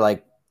wonder,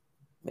 like,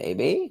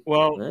 maybe.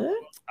 Well,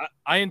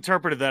 I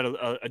interpreted that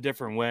a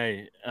different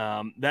way.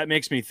 That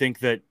makes me think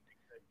that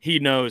he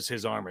knows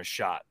his arm is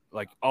shot.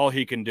 Like all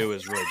he can do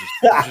is really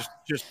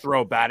just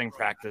throw batting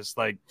practice.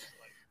 Like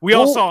we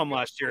all saw him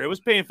last year. It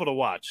was painful to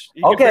watch.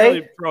 He could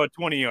barely throw it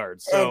 20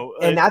 yards. So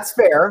and that's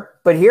fair.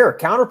 But here,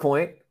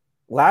 counterpoint.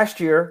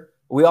 Last year,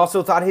 we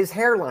also thought his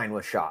hairline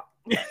was shot.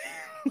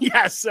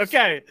 Yes.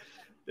 Okay.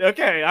 All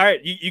right.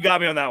 You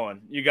got me on that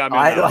one. You got me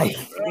on that one.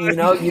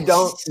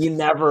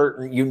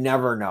 You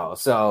never know.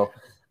 So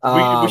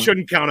we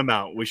shouldn't count him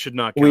out. We should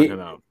not count him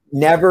out.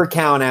 Never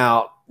count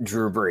out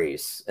Drew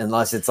Brees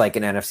unless it's like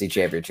an NFC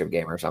championship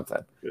game or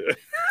something.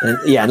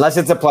 Unless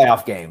it's a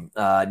playoff game.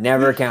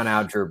 Never count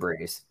out Drew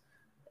Brees.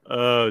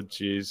 Oh,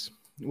 geez.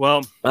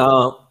 Well,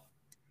 all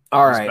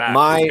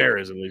right. His hair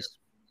is at least.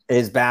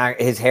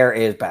 His hair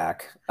is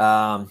back.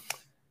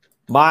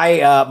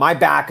 My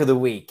back of the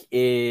week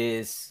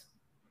is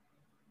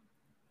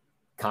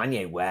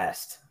Kanye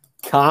West.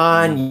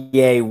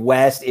 Kanye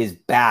West is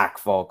back,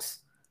 folks.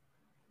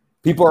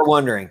 People are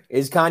wondering,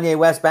 is Kanye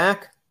West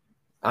back?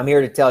 I'm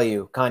here to tell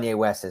you, Kanye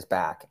West is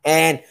back.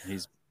 And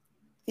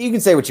you can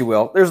say what you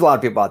will. There's a lot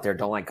of people out there who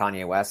don't like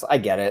Kanye West. I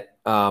get it.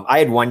 I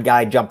had one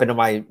guy jump into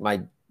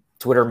my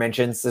Twitter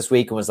mentions this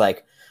week and was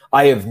like,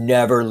 I have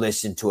never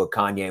listened to a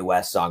Kanye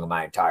West song in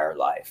my entire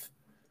life.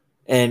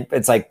 And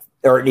it's like,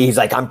 or he's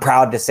like, I'm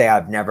proud to say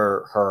I've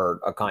never heard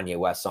a Kanye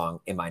West song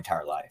in my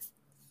entire life.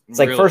 It's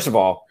like, first of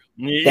all,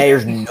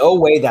 there's no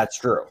way that's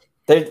true.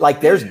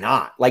 There's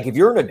not. Like, if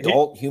you're an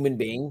adult human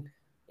being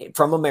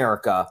from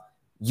America,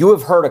 you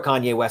have heard a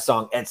Kanye West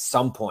song at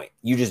some point.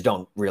 You just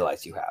don't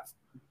realize you have.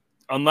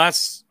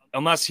 Unless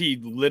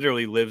he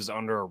literally lives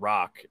under a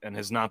rock and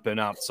has not been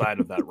outside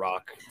of that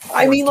rock for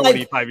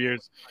 25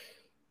 years.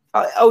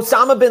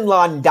 Osama bin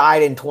Laden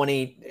died in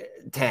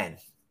 2010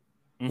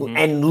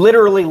 and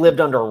literally lived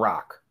under a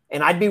rock.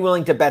 And I'd be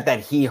willing to bet that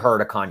he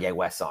heard a Kanye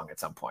West song at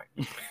some point.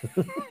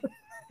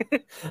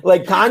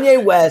 Like,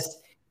 Kanye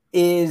West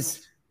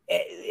is,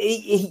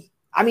 he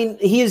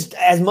is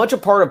as much a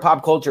part of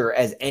pop culture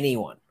as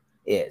anyone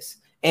is.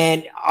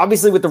 And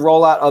obviously with the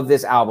rollout of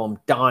this album,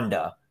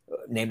 Donda,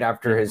 named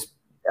after his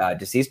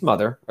deceased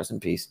mother, rest in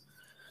peace.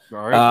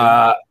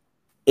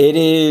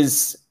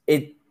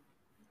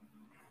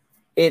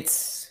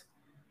 It's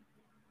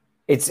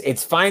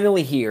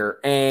finally here,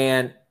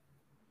 and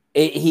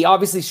he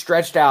obviously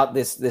stretched out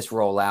this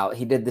rollout.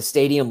 He did the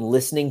stadium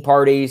listening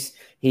parties.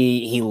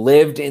 He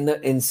lived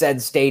in said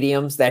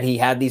stadiums that he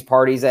had these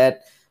parties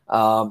at.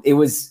 It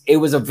was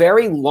a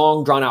very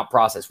long, drawn out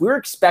process. We were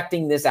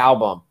expecting this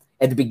album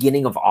at the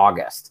beginning of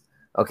August.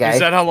 Okay, is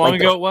that how long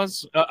ago it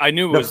was? I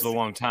knew it was a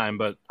long time,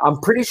 but I'm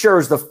pretty sure it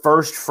was the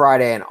first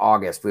Friday in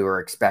August we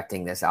were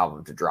expecting this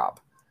album to drop.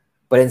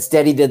 But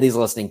instead, he did these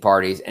listening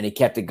parties and he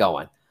kept it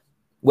going.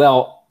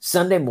 Well,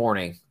 Sunday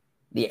morning,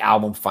 the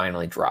album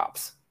finally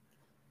drops.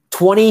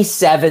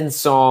 27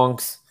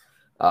 songs,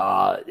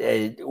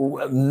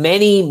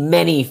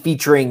 many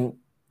featuring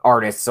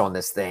artists on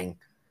this thing.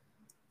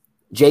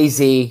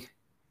 Jay-Z,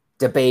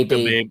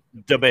 DaBaby,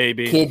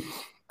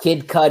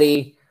 Kid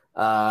Cudi.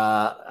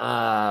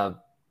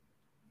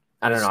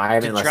 I don't know. I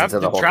haven't listened to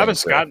the whole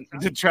thing.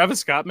 Did Travis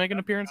Scott make an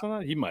appearance on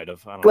that? He might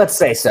have. Let's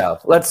say so.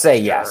 Let's say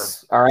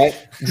yes. All right.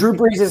 Drew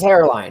Brees'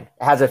 Hairline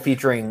has a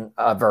featuring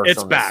verse.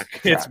 It's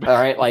back. It's back. All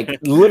right. Like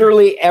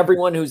literally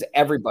everyone who's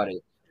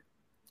everybody.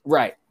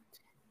 Right.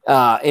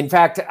 In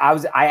fact,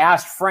 I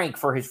asked Frank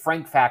for his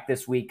Frank fact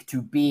this week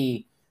to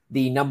be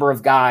the number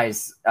of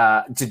guys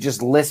to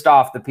just list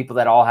off the people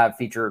that all have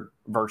featured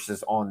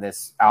verses on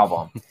this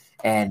album.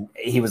 And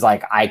he was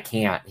like, I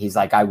can't. He's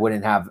like, I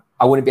wouldn't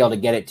be able to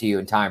get it to you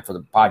in time for the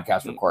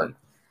podcast record.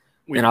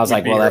 And I was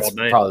like, well, that's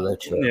probably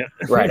true. Yeah.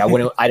 Right. We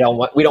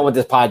don't want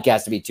this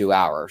podcast to be 2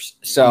 hours.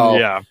 So,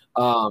 yeah.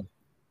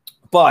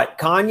 But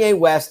Kanye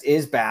West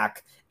is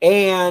back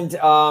and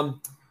a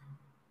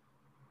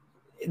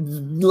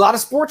lot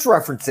of sports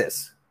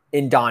references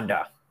in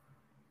Donda.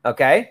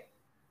 Okay.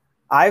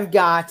 I've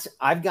got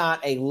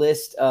a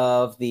list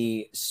of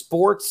the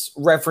sports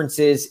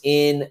references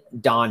in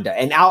Donda.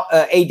 And now,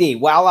 AD,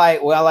 while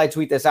I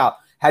tweet this out,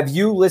 have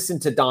you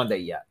listened to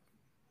Donda yet?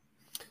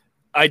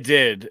 I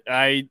did.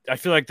 I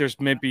feel like there's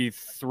maybe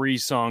 3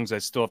 songs I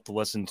still have to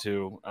listen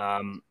to.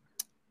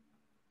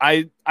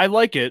 I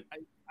like it.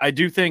 I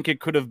do think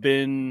it could have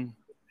been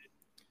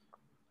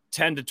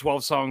 10 to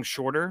 12 songs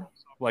shorter.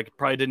 Like it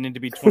probably didn't need to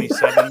be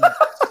 27.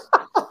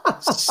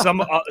 Some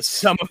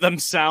of them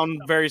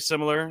sound very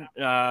similar.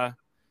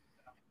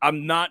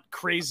 I'm not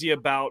crazy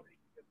about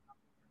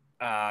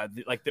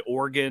the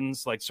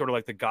organs, like sort of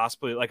like the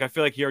gospel. Like I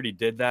feel like he already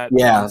did that.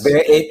 Yeah,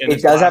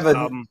 it does have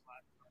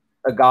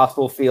a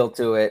gospel feel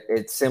to it.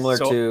 It's similar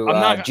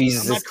to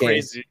Jesus is King.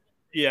 Crazy.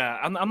 Yeah,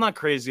 I'm not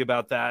crazy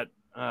about that.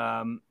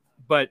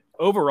 But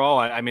overall,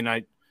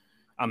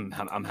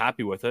 I'm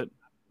happy with it.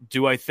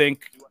 Do I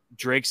think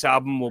Drake's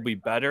album will be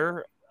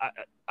better?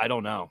 I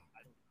don't know.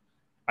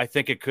 I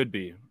think it could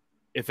be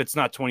if it's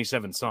not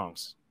 27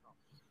 songs.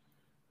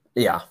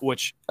 Yeah.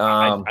 Which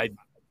I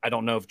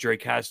don't know if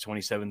Drake has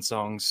 27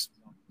 songs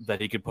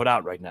that he could put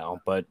out right now,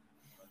 but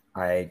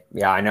I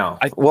know.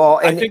 I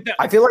think that,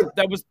 I feel like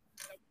that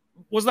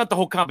wasn't that the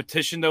whole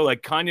competition though.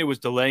 Like Kanye was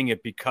delaying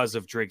it because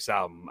of Drake's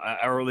album,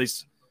 or at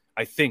least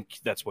I think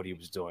that's what he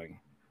was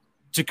doing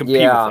to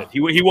compete with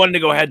it. He wanted to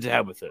go head to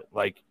head with it.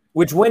 Like,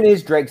 when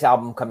is Drake's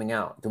album coming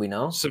out? Do we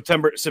know?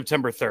 September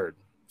 3rd.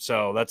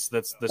 So that's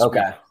this okay.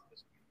 week.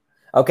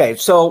 Okay,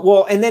 so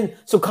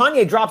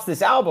Kanye drops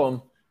this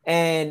album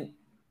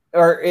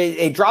or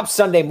it drops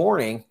Sunday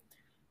morning,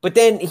 but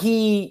then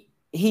he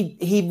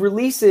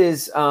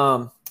releases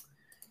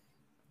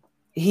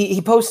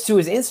he posts to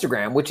his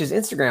Instagram, which his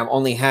Instagram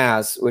only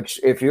has, which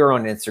if you're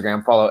on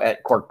Instagram, follow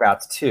at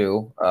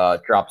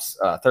CorkBats2, drops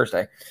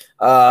Thursday.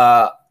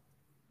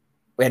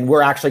 And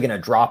we're actually going to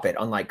drop it,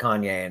 unlike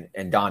Kanye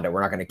and Donda.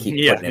 We're not going to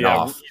keep putting it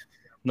off. I'm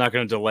not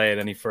going to delay it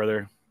any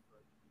further.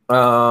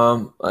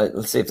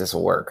 Let's see if this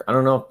will work. I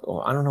don't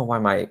know why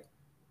my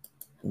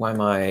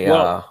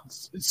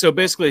so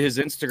basically his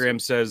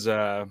Instagram says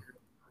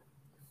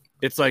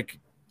it's like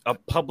a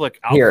public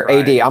outcry. Here,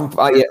 AD,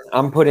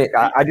 I'm putting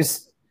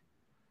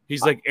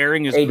he's like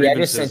airing his AD,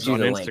 grievances I just sent you on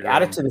the Instagram. link.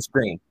 Add it to the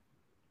screen.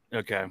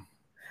 Okay.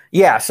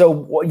 Yeah,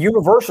 so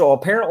Universal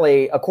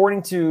apparently,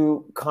 according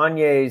to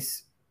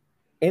Kanye's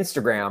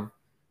Instagram,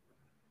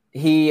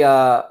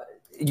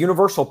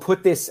 Universal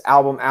put this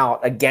album out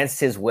against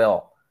his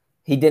will.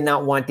 He did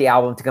not want the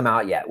album to come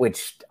out yet,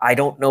 which I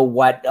don't know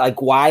why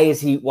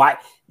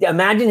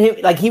imagine him,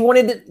 like he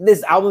wanted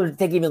this album to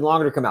take even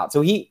longer to come out.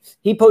 So he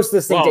posted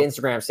this thing to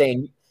Instagram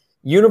saying,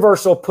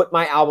 Universal put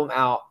my album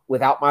out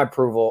without my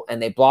approval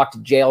and they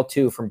blocked Jail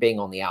 2 from being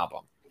on the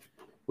album.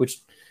 Which,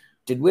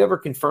 did we ever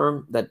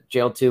confirm that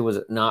Jail 2 was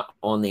not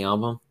on the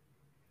album?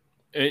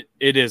 It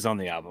is on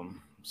the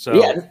album. So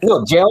yeah,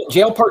 no,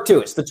 Jail Part 2.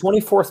 It's the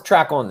 24th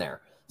track on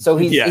there. So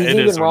he's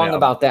even wrong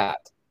about that.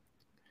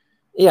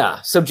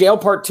 Yeah, so Jail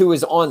Part 2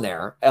 is on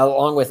there,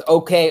 along with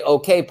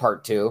OK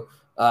Part 2,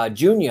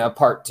 Junior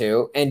Part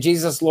 2, and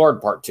Jesus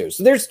Lord Part 2.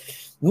 So there's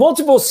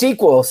multiple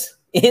sequels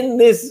in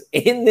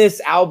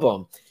this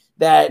album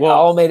that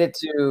all made it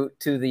to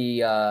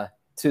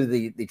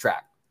the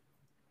track.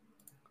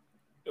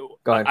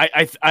 Go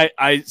ahead.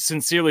 I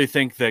sincerely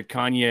think that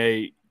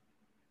Kanye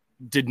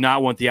did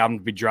not want the album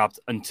to be dropped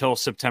until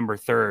September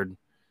 3rd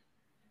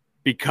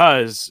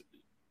because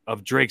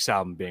of Drake's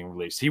album being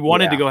released. He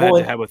wanted to go head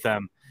to head with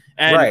them.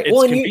 And right. It's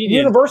Well, and convenient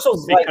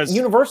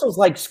Universal's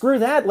like screw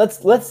that.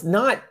 Let's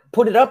not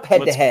put it up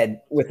head to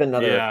head with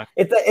another. Yeah.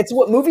 It's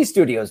what movie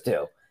studios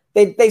do.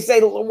 They say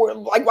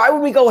like, why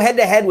would we go head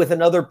to head with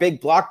another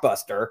big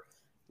blockbuster?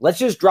 Let's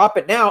just drop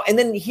it now. And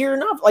then sure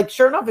enough,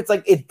 it's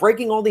like it's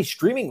breaking all these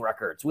streaming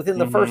records within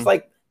the first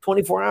like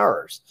 24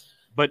 hours.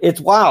 But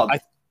it's wild.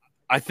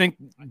 I think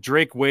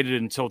Drake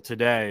waited until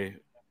today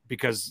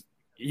because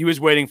he was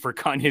waiting for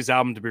Kanye's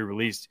album to be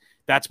released.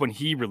 That's when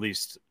he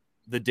released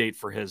the date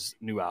for his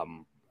new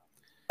album.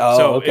 Oh,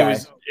 so okay.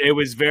 it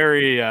was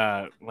very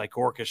like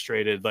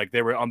orchestrated. Like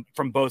they were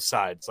from both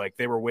sides. Like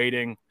they were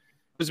waiting.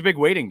 It was a big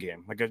waiting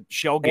game, like a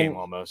shell game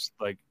almost.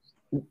 Like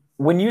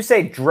when you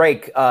say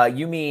Drake,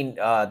 you mean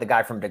the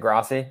guy from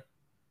Degrassi?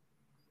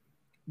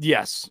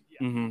 Yes.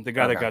 Mm-hmm. The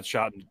guy that got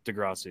shot in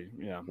Degrassi.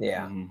 Yeah.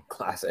 Yeah. Mm-hmm.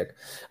 Classic.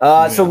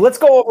 So let's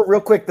go over real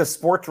quick the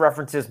sports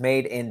references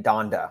made in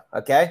Donda.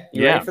 Okay.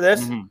 You ready for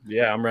this? Mm-hmm.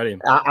 Yeah, I'm ready.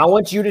 I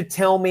want you to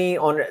tell me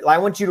I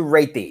want you to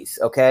rate these.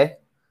 Okay.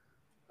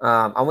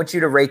 I want you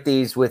to rate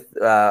these with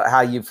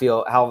how you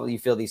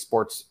feel these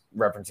sports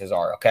references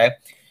are. Okay.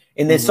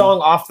 In this song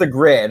Off the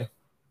Grid,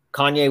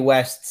 Kanye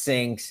West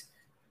sings,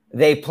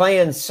 "They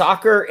playing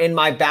soccer in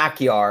my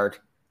backyard.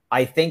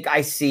 I think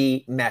I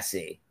see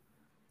Messi."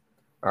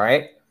 All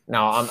right.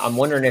 Now, I'm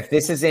wondering if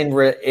this is in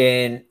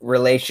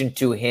relation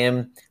to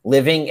him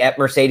living at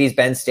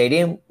Mercedes-Benz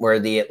Stadium where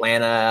the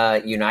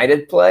Atlanta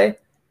United play.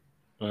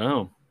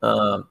 Oh.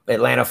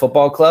 Atlanta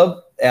Football Club.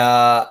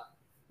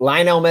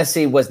 Lionel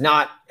Messi was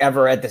not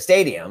ever at the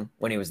stadium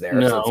when he was there.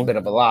 No. So it's a bit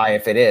of a lie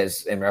if it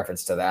is in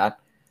reference to that.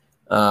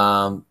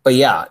 But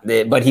yeah,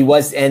 but he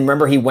was, and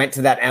remember he went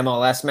to that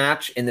MLS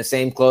match in the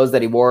same clothes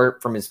that he wore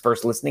from his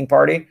first listening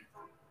party.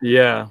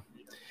 Yeah.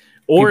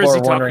 Or People is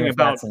he talking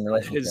about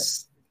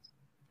his,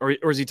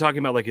 or is he talking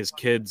about like his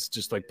kids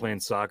just like playing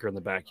soccer in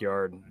the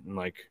backyard and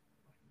like,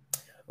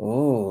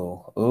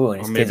 and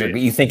his kids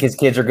you think his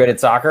kids are good at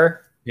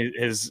soccer?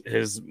 His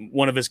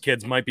one of his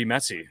kids might be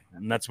Messi,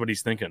 and that's what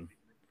he's thinking.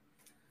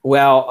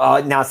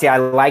 Well, now see, I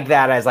like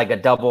that as like a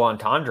double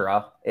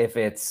entendre. If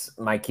it's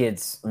my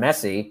kid's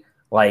Messi,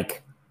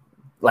 like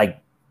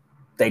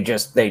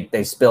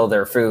they spill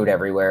their food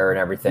everywhere and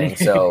everything.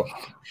 So,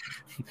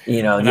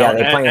 they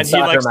playing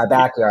soccer in my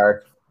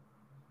backyard.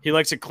 He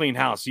likes a clean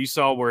house. You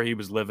saw where he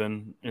was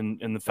living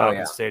in the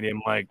Falcon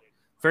Stadium, like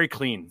very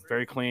clean,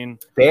 very clean,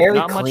 very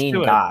not clean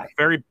much to guy. It.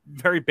 Very,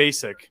 very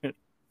basic.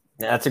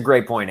 That's a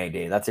great point,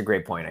 AD. That's a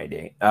great point,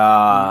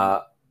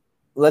 AD.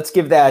 Let's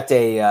give that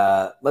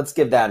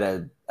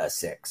a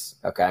 6.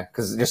 Okay.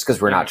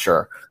 Because we're not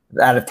sure.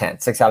 Out of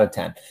 10, 6 out of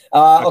 10.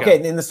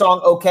 Okay. In the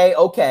song, okay.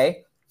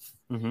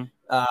 Mm-hmm.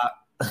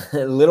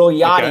 Little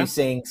Yachty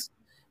sings,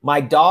 "My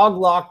dog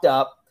locked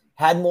up,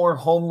 had more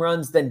home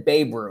runs than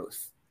Babe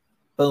Ruth."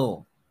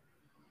 Boom.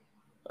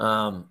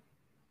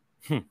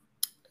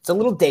 It's a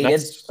little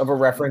dated of a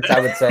reference, I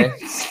would say.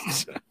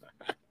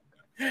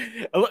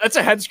 That's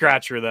a head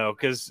scratcher though,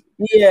 because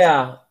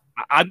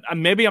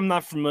maybe I'm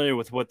not familiar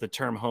with what the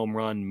term home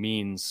run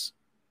means.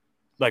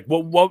 Like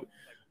what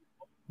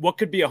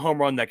could be a home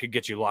run that could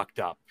get you locked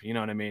up? You know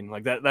what I mean?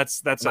 Like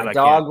that's my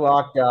dog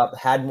locked up,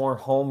 had more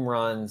home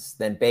runs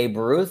than Babe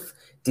Ruth.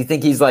 Do you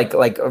think he's like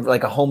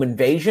a home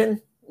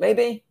invasion?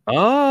 Maybe.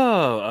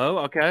 Oh,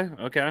 okay.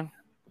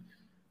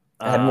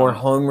 Had more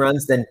home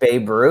runs than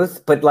Babe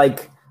Ruth, but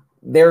like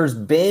there's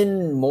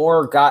been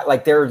more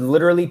there are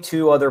literally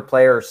 2 other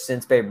players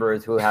since Babe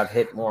Ruth who have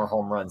hit more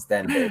home runs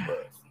than Babe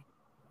Ruth.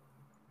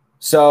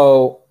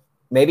 So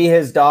maybe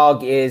his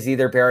dog is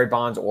either Barry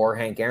Bonds or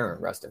Hank Aaron.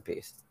 Rest in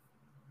peace.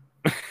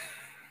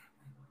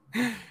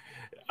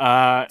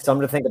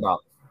 Something to think about.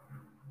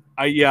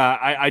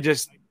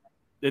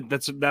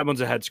 That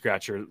one's a head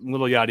scratcher.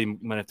 Little Yachty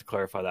might have to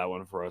clarify that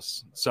one for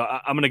us. So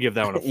I'm going to give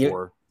that one a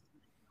 4.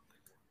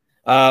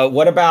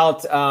 What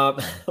about I'm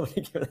gonna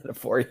give that a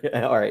 4.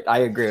 Yeah, all right, I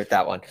agree with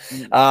that one.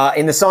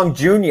 In the song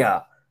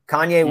Junior,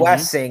 Kanye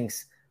West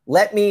sings,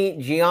 "Let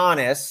me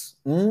Giannis,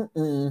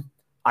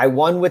 I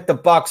won with the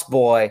Bucks,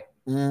 boy."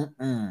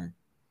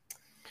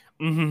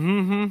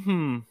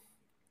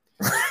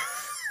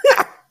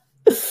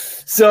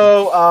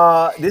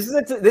 So this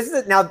is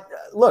it. Now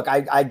look,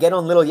 I get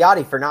on Little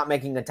Yachty for not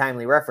making a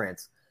timely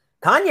reference.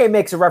 Kanye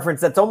makes a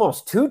reference that's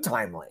almost too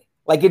timely,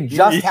 like it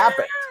just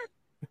happened.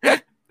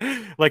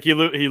 Like he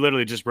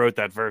literally just wrote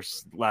that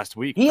verse last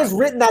week. He has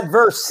written that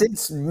verse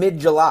since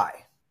mid-July.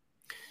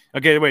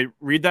 Okay, wait.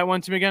 Read that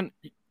one to me again.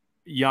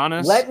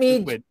 Giannis. Let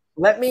me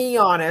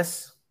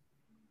Giannis.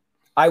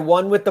 I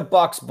won with the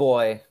Bucks,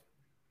 boy.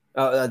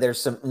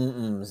 There's some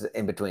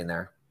in between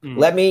there.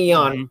 Let me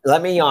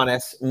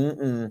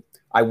Giannis.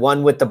 I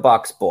won with the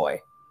Bucks,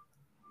 boy.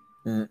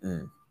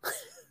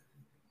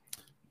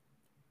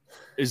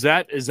 Is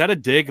that a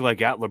dig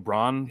like at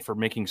LeBron for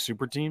making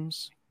super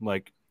teams?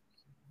 Like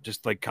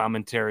just like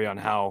commentary on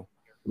how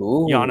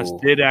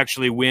Giannis did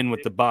actually win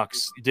with the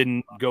Bucks.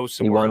 Didn't go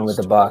somewhere. He won with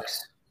the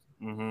Bucks.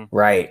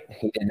 Right.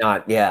 He did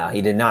not. Yeah,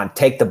 he did not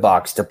take the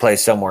Bucks to play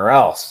somewhere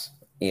else.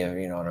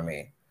 You know what I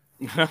mean?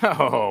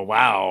 Oh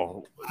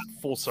wow,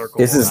 full circle.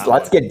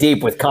 Let's get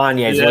deep with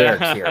Kanye's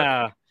lyrics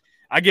here.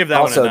 I give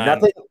that also one a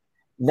 9.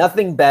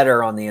 nothing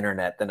better on the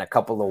internet than a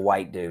couple of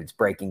white dudes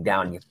breaking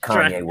down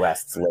Kanye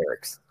West's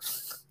lyrics.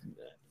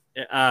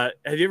 Have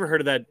you ever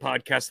heard of that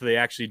podcast that they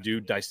actually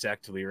do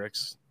dissect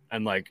lyrics?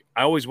 And like,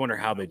 I always wonder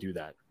how they do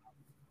that.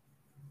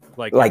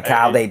 Like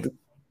how they.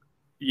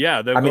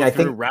 Yeah, they'll go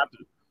through rap.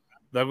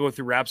 They'll go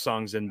through rap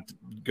songs and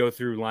go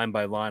through line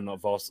by line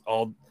of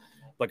all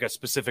like a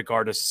specific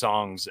artist's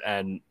songs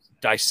and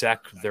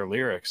dissect their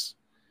lyrics.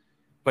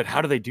 But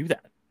how do they do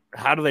that?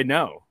 How do they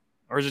know?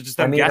 Or is it just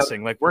them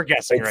guessing? Like we're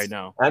guessing right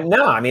now.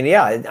 No, I mean,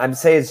 yeah, I'm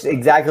saying it's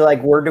exactly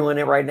like we're doing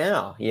it right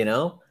now. You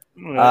know,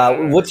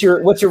 what's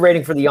your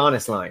rating for the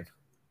honest line?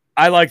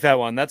 I like that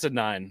one. That's a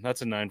 9.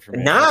 That's a 9 for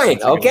me.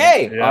 9.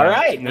 Okay. Yeah. All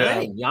right. Yeah.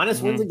 9.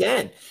 Giannis wins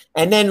again.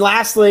 And then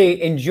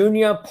lastly, in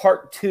Junior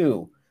Part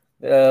 2,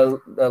 the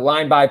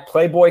line by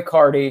Playboy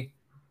Cardi,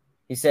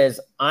 he says,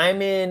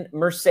 "I'm in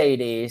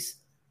Mercedes.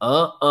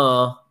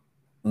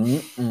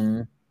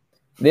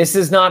 This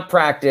is not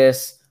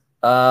practice.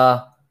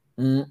 I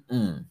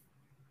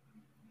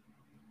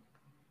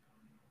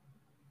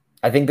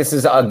think this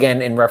is,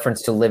 again, in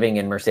reference to living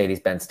in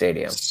Mercedes-Benz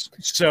Stadium.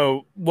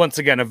 So, once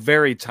again, a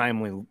very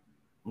timely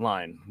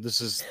line.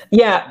 This is...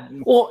 Yeah,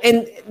 well,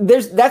 and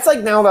that's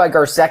like now like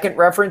our second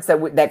reference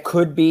that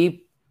could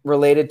be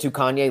related to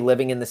Kanye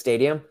living in the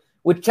stadium,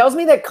 which tells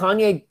me that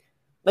Kanye,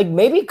 like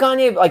maybe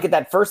Kanye, like at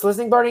that first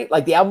listening party,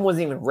 like the album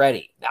wasn't even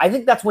ready. I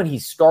think that's when he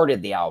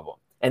started the album,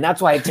 and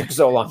that's why it took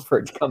so long for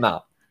it to come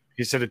out.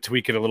 He said to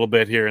tweak it a little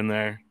bit here and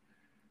there.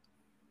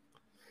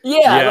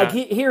 Yeah, like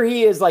here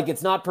he is like,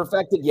 it's not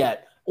perfected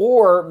yet.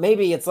 Or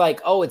maybe it's like,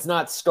 oh, it's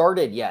not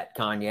started yet,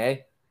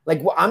 Kanye.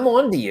 Like, well, I'm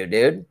on to you,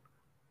 dude.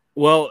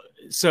 Well,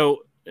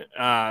 so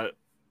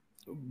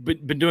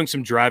been doing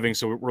some driving,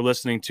 so we're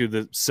listening to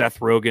the Seth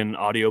Rogen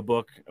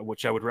audiobook,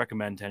 which I would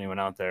recommend to anyone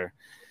out there.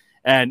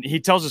 And he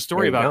tells a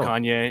story about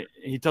Kanye.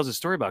 He tells a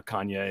story about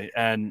Kanye.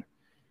 And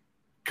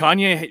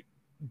Kanye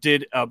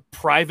did a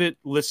private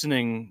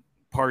listening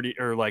party,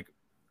 or like,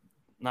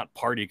 not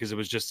party, because it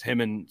was just him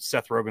and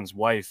Seth Rogen's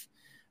wife.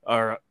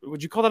 Or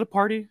would you call that a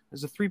party?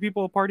 Is it 3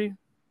 people a party?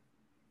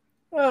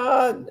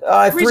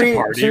 Three.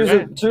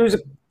 Two's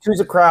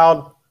a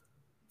crowd.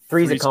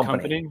 Three's a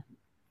company.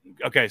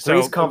 Okay, so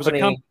three's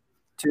company.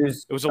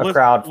 It was a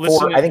crowd.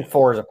 4, I think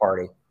 4 is a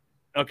party.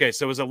 Okay,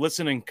 so it was a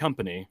listening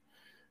company.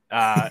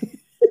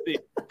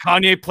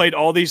 Kanye played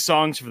all these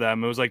songs for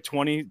them. It was like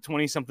 20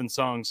 something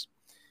songs.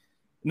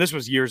 And this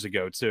was years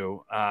ago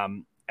too.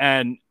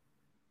 And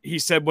he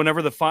said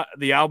whenever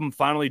the album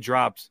finally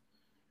dropped,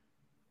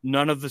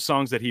 none of the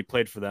songs that he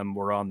played for them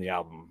were on the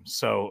album.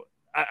 So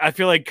I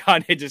feel like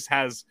Kanye just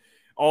has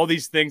all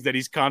these things that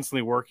he's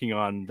constantly working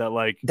on that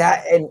like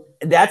that. And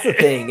that's the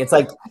thing. It's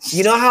like,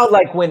 you know how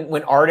like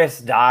when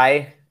artists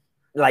die,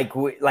 like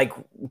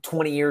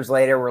 20 years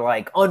later, we're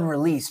like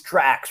unreleased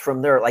tracks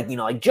from their, like, you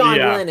know, like John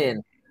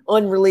Lennon,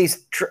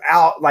 unreleased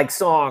out like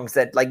songs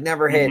that like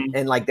never hit.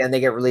 And like, then they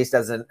get released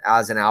as an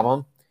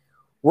album.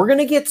 We're going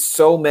to get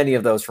so many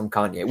of those from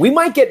Kanye. We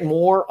might get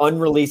more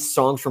unreleased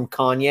songs from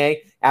Kanye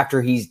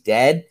after he's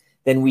dead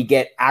than we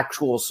get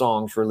actual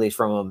songs released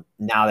from him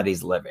now that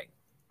he's living.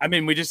 I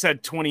mean, we just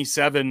had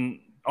 27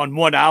 on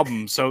one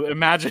album. So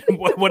imagine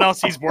what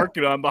else he's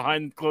working on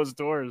behind closed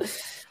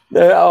doors.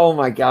 Oh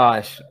my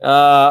gosh.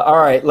 All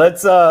right,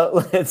 let's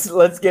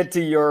get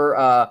to your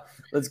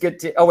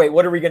oh wait,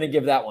 what are we going to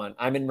give that one?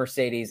 I'm in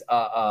Mercedes.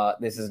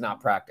 This is not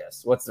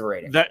practice. What's the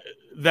rating?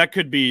 That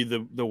could be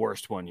the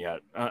worst one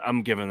yet.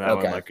 I'm giving that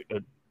one like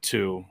a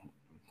 2.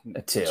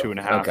 A 2.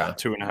 2.5. Okay.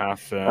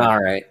 2.5. All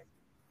right.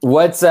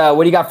 What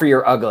do you got for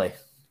your ugly?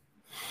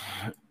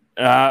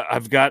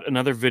 I've got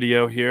another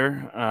video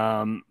here.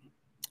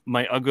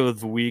 My ugly of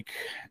the week.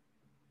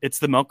 It's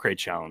the milk crate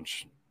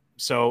challenge.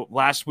 So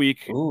last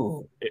week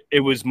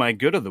it was my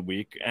good of the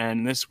week,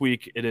 and this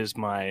week it is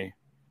my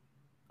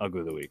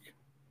ugly of the week.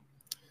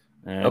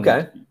 And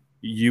okay.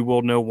 You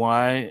will know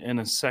why in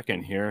a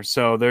second here.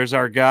 So there's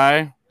our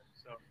guy.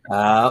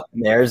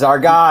 There's our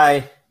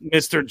guy,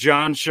 Mr.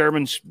 John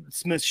Sherman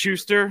Smith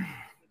Schuster.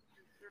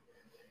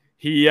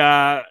 He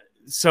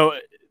so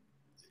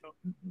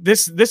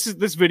this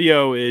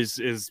video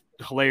is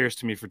hilarious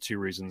to me for 2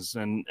 reasons,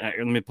 and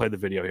let me play the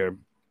video here.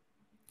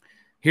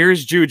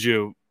 Here's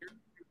Juju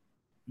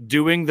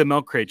doing the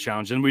milk crate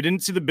challenge, and we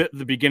didn't see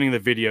the beginning of the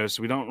video,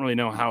 so we don't really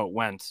know how it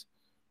went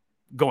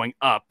going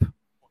up,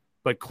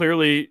 but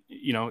clearly,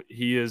 you know,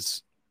 he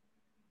is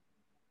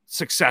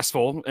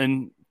successful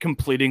in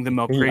completing the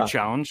milk crate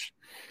challenge.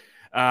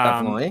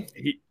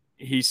 Definitely.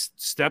 He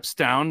steps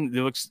down.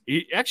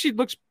 He actually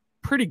looks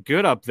pretty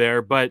good up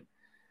there, but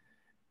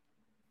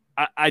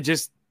I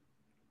just,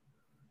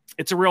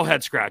 it's a real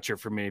head scratcher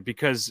for me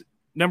because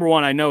number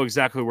one, I know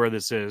exactly where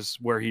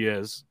he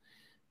is.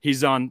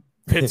 He's on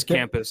Pitt's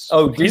campus.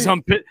 He's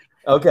on Pitt.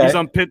 Okay. He's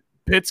on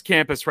Pitt's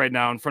campus right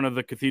now in front of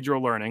the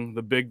Cathedral Learning,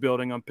 the big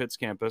building on Pitt's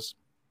campus.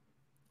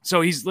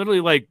 So he's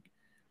literally like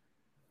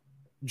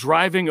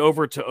driving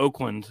over to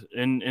Oakland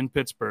in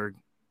Pittsburgh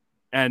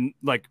and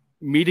like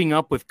meeting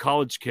up with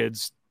college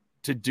kids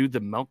to do the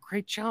milk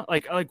crate challenge.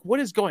 Like what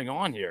is going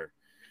on here?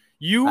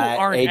 You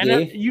are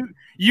an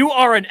you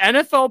are an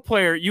NFL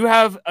player. You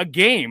have a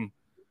game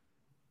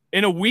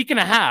in a week and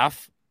a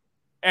half,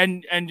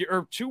 and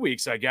or 2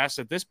 weeks, I guess,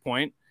 at this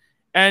point,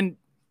 and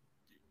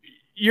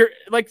you're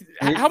like,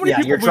 how many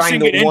people we've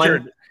seen get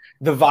injured?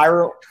 The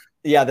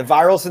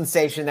viral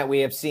sensation that we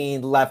have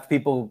seen left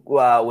people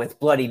with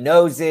bloody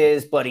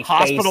noses, bloody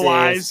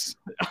hospitalized,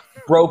 faces,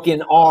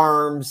 broken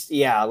arms.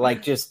 Yeah,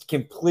 like just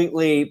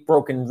completely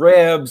broken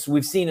ribs.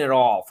 We've seen it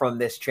all from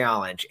this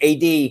challenge.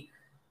 AD,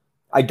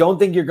 I don't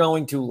think you're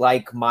going to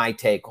like my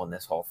take on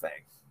this whole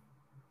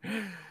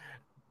thing.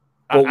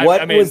 But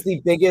what was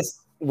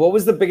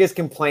the biggest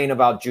complaint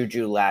about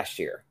Juju last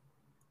year?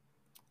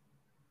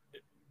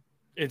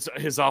 It's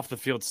his off the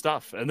field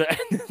stuff, and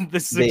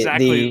this is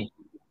exactly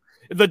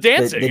the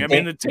dancing. The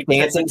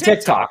dancing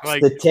TikToks,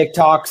 like, the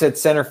TikToks at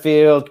center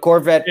field,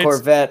 Corvette.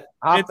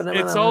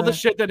 It's all the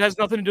shit that has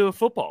nothing to do with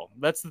football.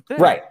 That's the thing,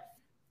 right?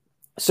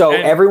 So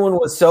everyone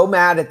was so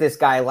mad at this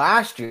guy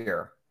last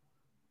year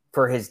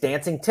for his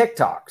dancing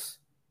TikToks.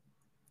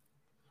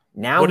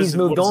 Now he's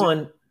moved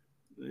on.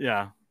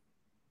 Yeah.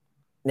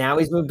 Now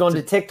he's moved on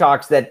to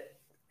TikToks that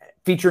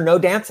feature no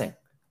dancing.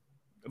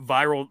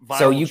 Viral.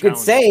 So you could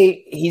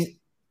say he's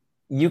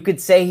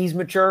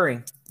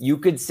maturing. You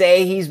could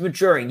say he's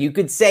maturing. You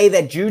could say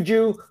that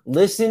Juju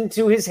listened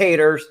to his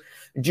haters.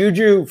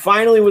 Juju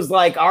finally was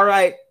like, all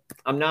right,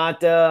 I'm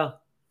not all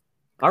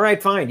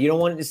right, fine. You don't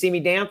want to see me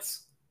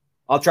dance?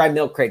 I'll try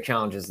milk crate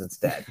challenges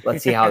instead.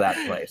 Let's see how that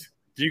plays.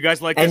 Do you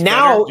guys like this? And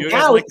now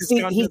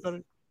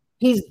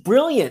he's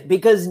brilliant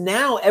because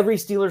now every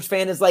Steelers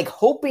fan is like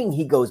hoping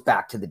he goes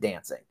back to the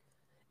dancing.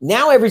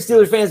 Now every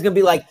Steelers fan is going to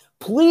be like,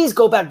 please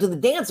go back to the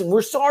dancing.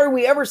 We're sorry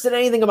we ever said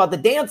anything about the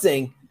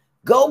dancing.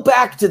 Go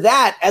back to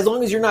that as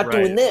long as you're not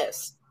doing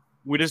this.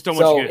 We just don't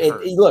want you to get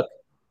hurt. Look,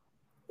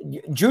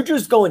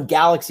 Juju's going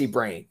galaxy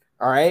brain,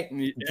 all right?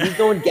 He's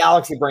going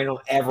galaxy brain on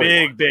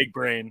everyone. Big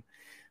brain.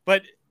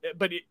 But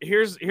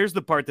here's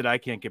the part that I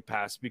can't get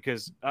past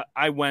because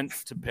I went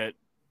to Pitt.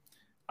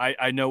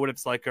 I know what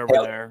it's like over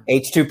there.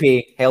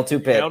 H2P. Hail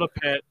to Pitt. Hail to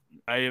Pitt.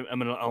 I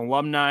am an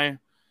alumni.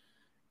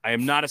 I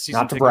am not a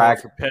season ticket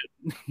holder for Pitt.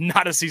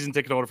 Not a season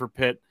ticket holder for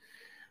Pitt.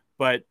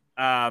 But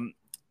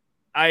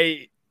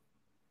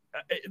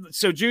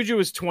so Juju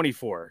is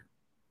 24.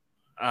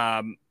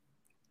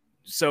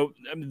 So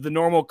the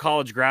normal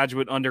college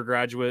graduate,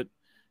 undergraduate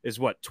is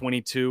what,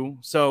 22?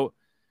 So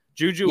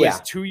Juju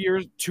is 2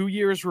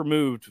 years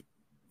removed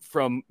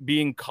from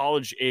being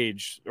college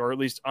aged, or at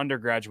least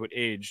undergraduate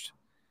aged.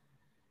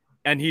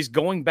 And he's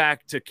going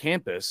back to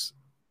campus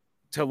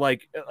to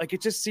like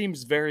it just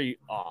seems very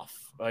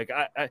off. Like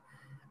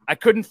I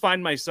couldn't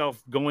find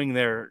myself going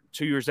there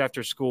 2 years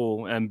after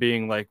school and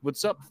being like,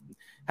 "What's up?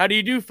 How do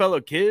you do,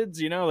 fellow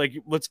kids? You know, like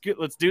let's do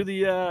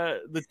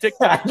the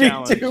TikTok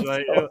challenge."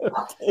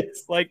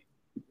 Like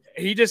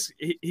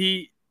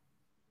he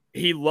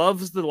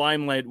loves the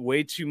limelight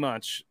way too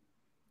much,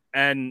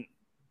 and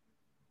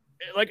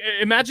like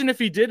imagine if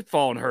he did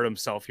fall and hurt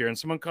himself here, and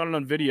someone caught it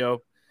on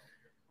video.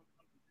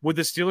 Would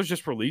the Steelers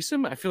just release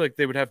him? I feel like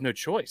they would have no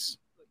choice.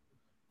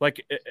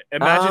 Like,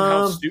 imagine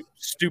how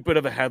stupid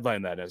of a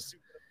headline that is.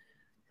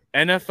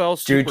 NFL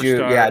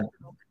superstar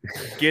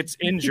gets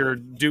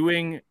injured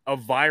doing a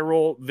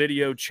viral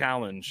video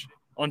challenge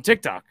on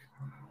TikTok.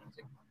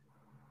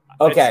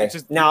 Okay,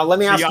 now let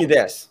me ask you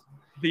this.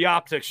 The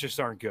optics just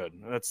aren't good.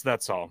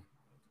 That's all.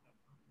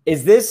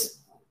 Is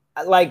this,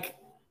 like,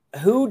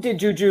 who did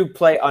Juju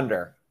play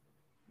under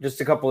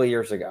just a couple of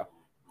years ago?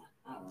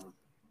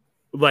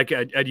 Like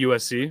at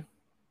USC?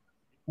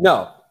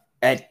 No,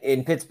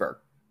 in Pittsburgh.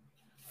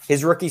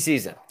 His rookie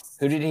season.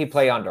 Who did he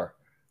play under?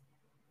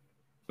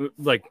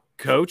 Like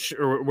coach,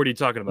 or what are you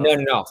talking about?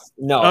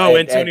 No. Oh,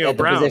 Antonio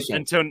Brown.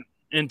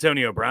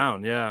 Antonio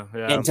Brown. Yeah.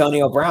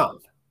 Antonio Brown.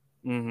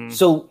 Mm-hmm.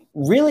 So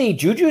really,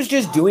 Juju's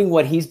just doing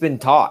what he's been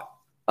taught.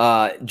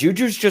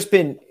 Juju's just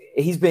been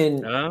he's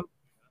been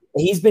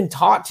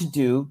taught to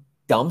do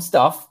dumb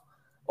stuff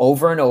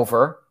over and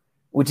over,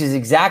 which is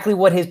exactly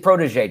what his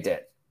protege did.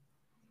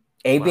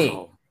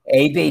 AB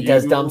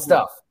does dumb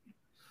stuff.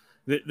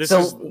 This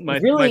is my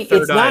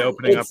third eye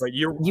opening up. Right,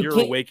 you're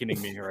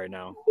awakening me right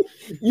now.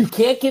 You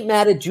can't get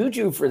mad at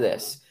Juju for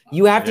this.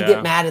 You have to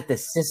get mad at the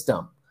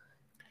system,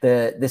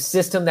 the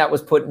system that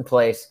was put in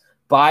place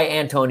by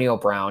Antonio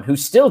Brown,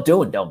 who's still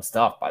doing dumb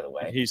stuff. By the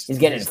way, he's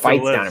getting in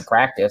fights down in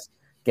practice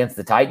against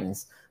the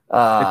Titans.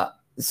 So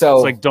it's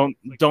like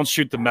don't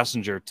shoot the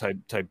messenger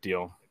type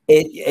deal.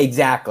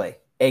 Exactly.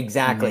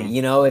 Mm-hmm.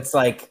 You know, it's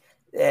like.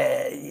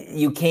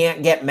 You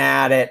can't get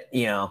mad at,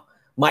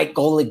 Mike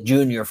Golick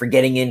Jr. for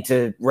getting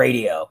into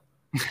radio.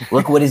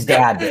 Look what his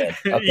dad did.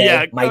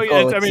 Okay? Mike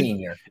Golick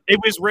Sr. It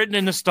was written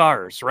in the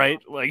stars, right?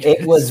 Like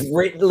it was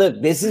written.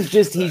 Look, this is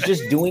just he's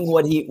just doing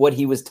what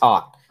he was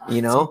taught.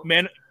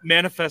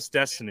 Manifest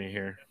destiny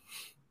here.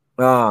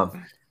 So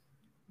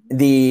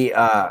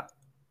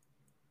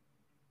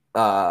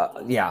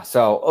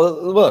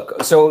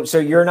look, so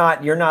you're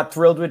not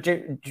thrilled with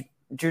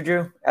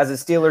Juju? As a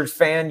Steelers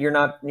fan, you're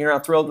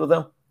not thrilled with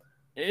him?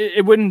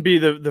 It wouldn't be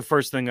the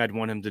first thing I'd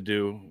want him to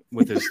do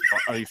with his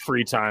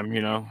free time,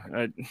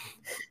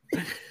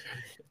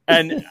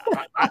 And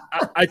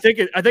I think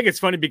it's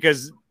funny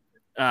because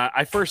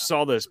I first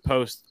saw this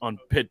post on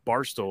Pitt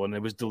Barstool and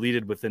it was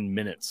deleted within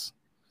minutes.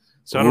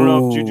 So I don't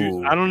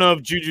know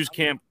if Juju's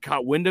camp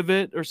caught wind of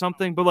it or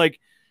something. But like,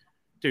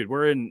 dude,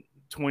 we're in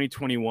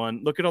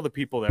 2021. Look at all the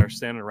people that are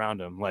standing around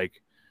him.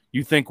 Like,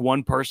 you think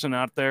one person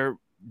out there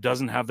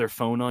doesn't have their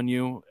phone on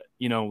you?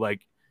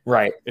 Like.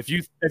 Right. If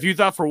you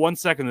thought for 1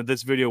 second that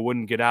this video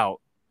wouldn't get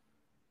out,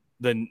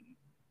 then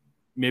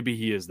maybe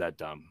he is that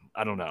dumb.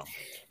 I don't know.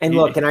 And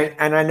look, and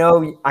I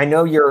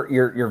know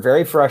you're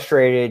very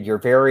frustrated. You're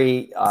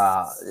very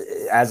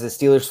as a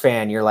Steelers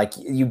fan, you're like,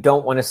 you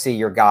don't want to see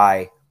your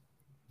guy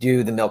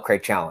do the milk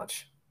crate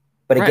challenge.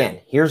 But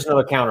again, here's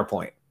another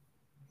counterpoint.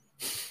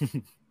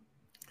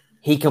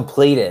 He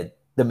completed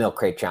the milk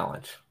crate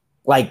challenge.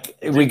 Like,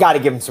 we got to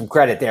give him some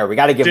credit there. We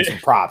got to give him some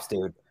props,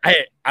 dude.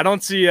 I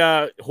don't see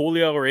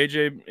Julio or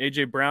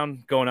AJ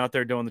Brown going out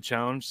there doing the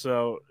challenge.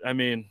 So, I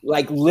mean,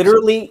 like,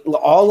 literally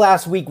all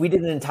last week, we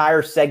did an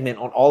entire segment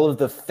on all of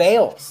the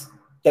fails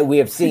that we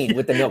have seen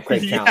with the milk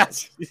crate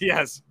challenge.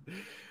 Yes.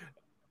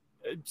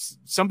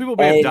 Some people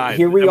may have died.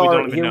 Here we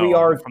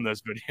are from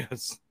those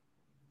videos.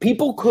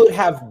 People could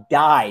have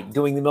died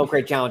doing the milk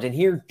crate challenge. And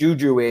here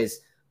Juju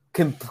is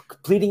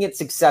completing it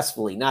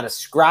successfully, not a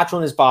scratch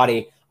on his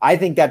body. I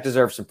think that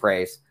deserves some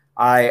praise.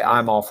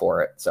 I'm all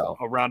for it. So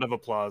a round of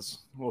applause.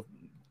 Well,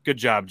 good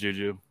job,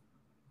 Juju.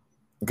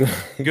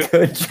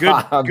 Good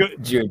job,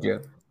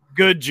 Juju.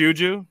 Good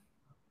Juju,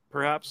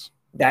 perhaps.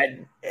 That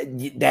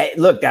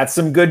look, that's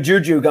some good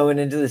Juju going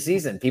into the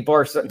season. People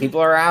are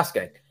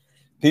asking.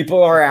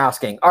 People are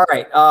asking. All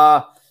right.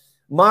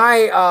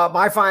 My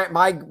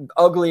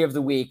ugly of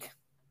the week.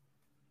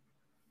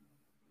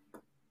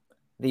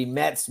 The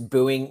Mets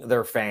booing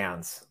their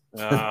fans.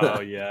 Oh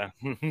yeah.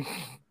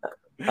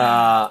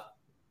 You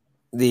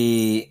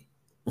mean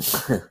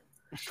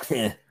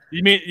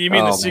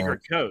the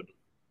secret code?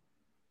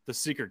 The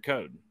secret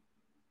code.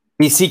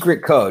 The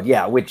secret code,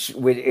 yeah, which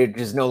it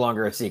is no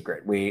longer a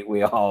secret.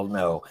 We all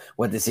know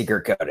what the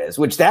secret code is.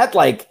 Which that,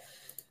 like,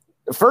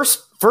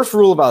 first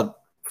rule about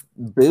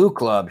Boo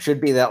Club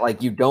should be that,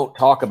 like, you don't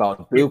talk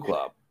about Boo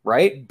Club,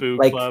 right? Boo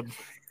like, Club.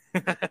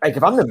 Like,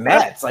 if I'm the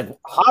Mets, like,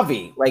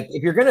 Javi, like,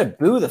 if you're gonna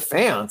boo the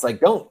fans,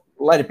 like, don't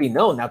let it be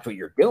known that's what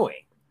you're doing.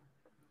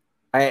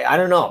 I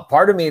don't know.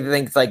 Part of me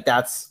thinks like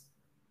that's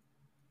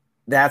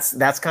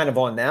kind of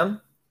on them.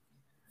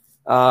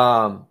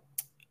 But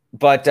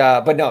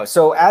no.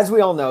 So as we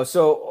all know,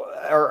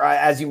 or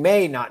as you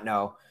may not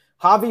know,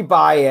 Javi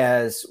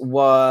Baez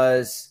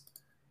was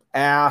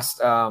asked.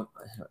 Hang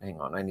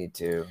on, I need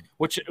to.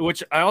 Which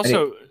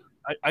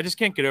I just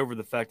can't get over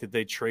the fact that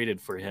they traded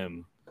for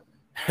him,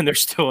 and they're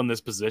still in this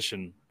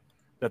position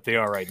that they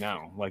are right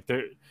now. Like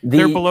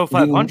they're below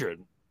 500.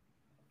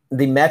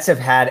 The Mets have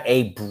had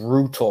a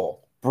brutal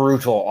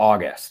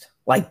August,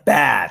 like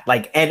bad,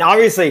 like, and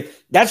obviously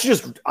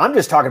I'm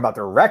just talking about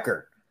their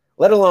record,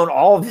 let alone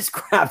all of this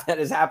crap that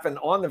has happened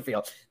on the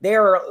field. They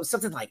are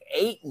something like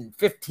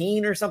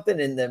 8-15 or something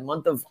in the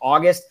month of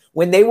August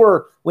when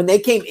they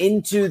came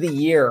into the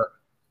year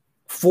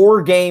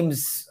 4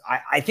 games.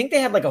 I think they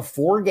had like a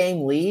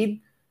 4-game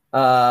lead.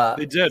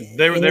 They did.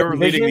 They were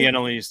leading the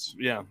NL East.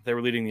 Yeah, they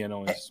were leading the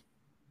NL East.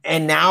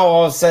 And now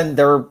all of a sudden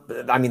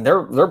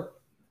they're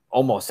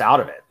almost out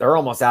of it. They're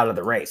almost out of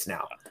the race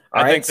now.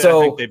 I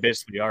think they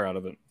basically are out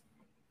of it.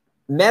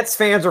 Mets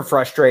fans are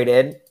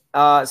frustrated.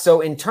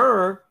 So in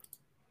turn,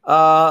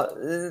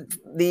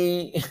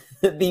 the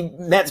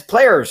Mets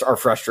players are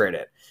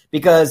frustrated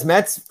because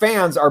Mets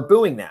fans are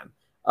booing them.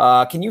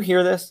 Can you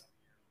hear this?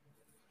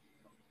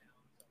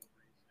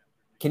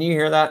 Can you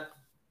hear that?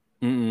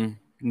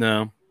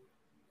 No.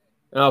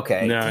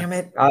 Okay. No. Damn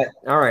it. All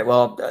right.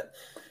 Well,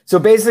 so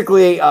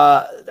basically,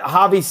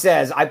 Javi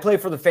says, I play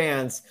for the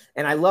fans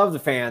and I love the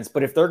fans,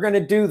 but if they're going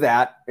to do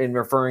that, in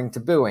referring to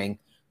booing,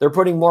 they're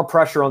putting more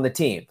pressure on the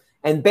team.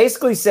 And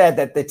basically said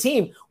that the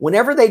team,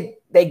 whenever they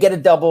get a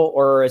double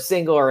or a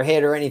single or a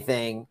hit or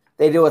anything,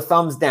 they do a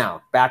thumbs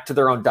down back to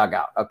their own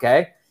dugout.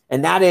 Okay.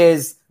 And that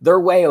is their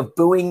way of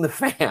booing the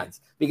fans.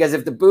 Because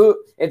if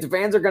the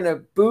fans are going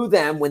to boo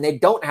them when they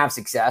don't have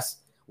success,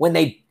 when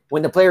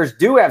the players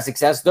do have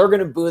success, they're going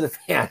to boo the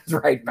fans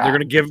right back. They're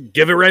going to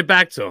give it right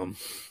back to them.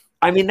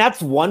 I mean,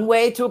 that's one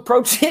way to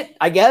approach it,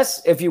 I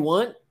guess, if you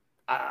want.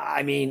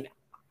 I mean,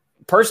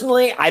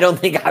 personally, I don't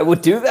think I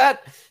would do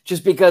that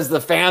just because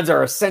the fans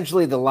are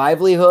essentially the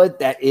livelihood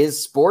that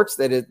is sports,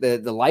 that is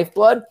the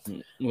lifeblood.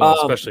 Well,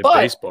 especially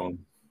baseball.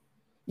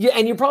 Yeah,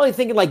 and you're probably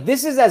thinking, like,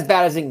 this is as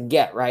bad as it can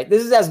get, right?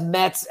 This is as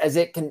Mets as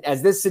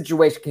this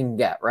situation can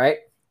get, right?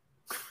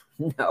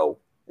 No,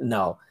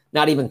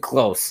 not even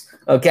close,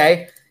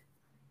 okay?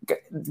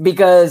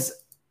 Because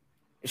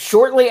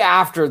shortly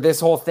after this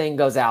whole thing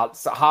goes out,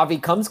 so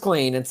Javi comes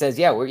clean and says,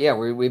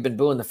 we've been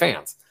booing the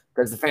fans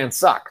because the fans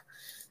suck.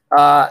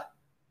 The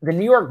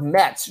New York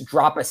Mets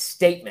drop a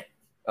statement,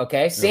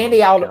 okay?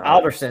 Sandy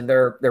Alderson,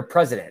 their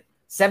president,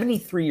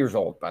 73 years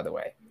old, by the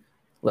way.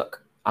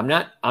 Look, I'm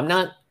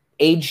not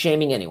age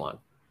shaming anyone,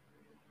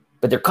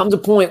 but there comes a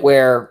point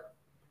where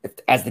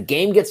as the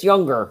game gets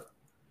younger,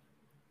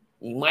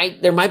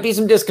 there might be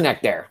some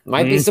disconnect there.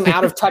 Might be some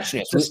out of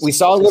touchness. We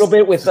saw a little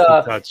bit with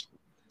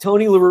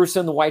Tony La Russa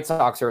and the White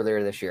Sox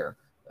earlier this year.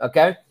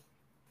 Okay.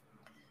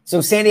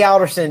 So Sandy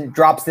Alderson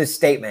drops this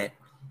statement,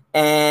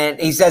 and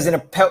he says in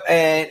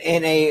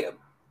a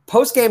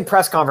post-game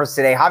press conference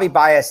today, Javi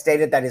Baez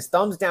stated that his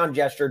thumbs down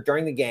gesture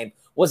during the game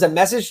was a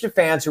message to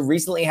fans who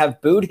recently have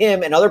booed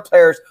him and other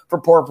players for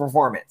poor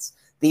performance.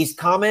 These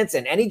comments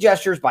and any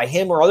gestures by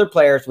him or other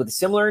players with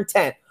similar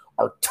intent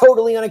are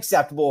totally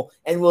unacceptable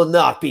and will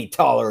not be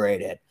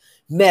tolerated.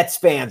 Mets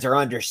fans are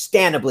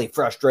understandably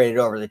frustrated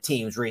over the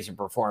team's recent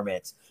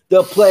performance.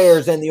 The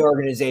players and the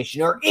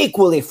organization are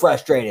equally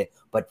frustrated,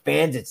 but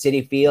fans at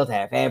Citi Field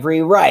have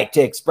every right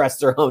to express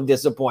their own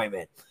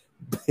disappointment.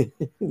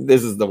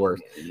 This is the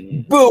worst.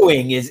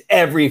 Booing is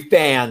every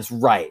fan's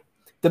right.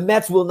 The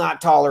Mets will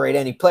not tolerate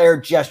any player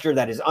gesture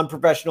that is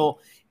unprofessional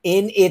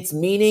in its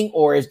meaning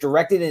or is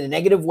directed in a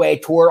negative way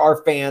toward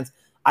our fans.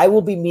 I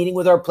will be meeting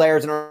with our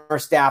players and our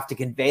staff to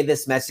convey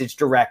this message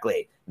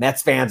directly.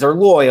 Mets fans are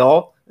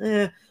loyal,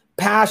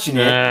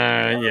 passionate.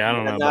 Yeah, I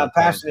don't know about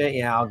passionate. That.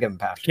 Yeah, I'll give them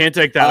passionate. Can't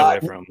take that away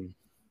from them.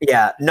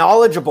 Yeah,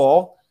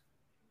 knowledgeable.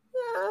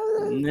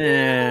 I don't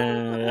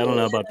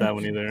know about that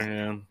one either.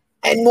 Yeah.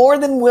 And more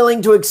than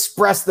willing to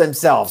express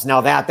themselves. Now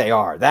that they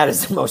are. That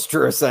is the most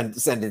truest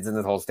sentence in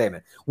the whole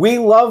statement. We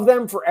love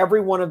them for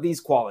every one of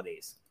these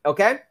qualities.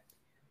 Okay?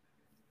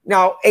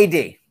 Now,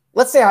 AD,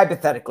 let's say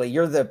hypothetically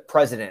you're the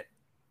president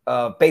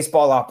of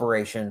baseball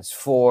operations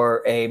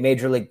for a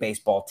Major League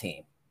Baseball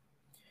team.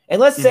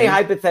 And let's say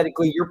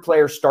hypothetically your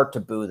players start to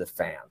boo the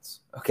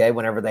fans, okay,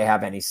 whenever they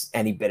have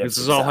any bit of This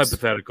is all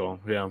hypothetical,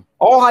 yeah.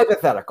 All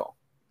hypothetical.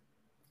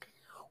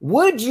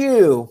 Would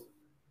you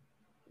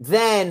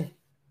then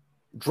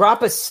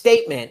drop a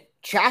statement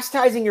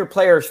chastising your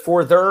players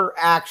for their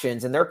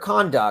actions and their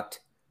conduct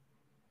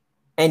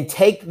and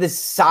take the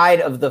side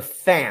of the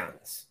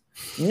fans,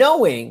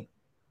 knowing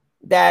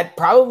that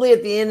probably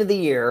at the end of the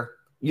year,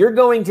 you're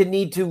going to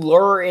need to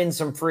lure in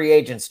some free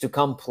agents to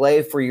come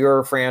play for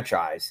your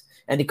franchise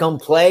and to come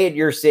play at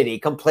your city,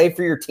 come play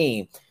for your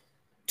team,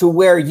 to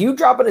where you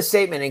drop in a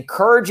statement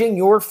encouraging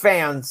your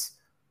fans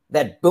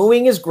that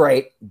booing is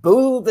great,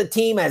 boo the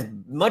team as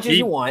much as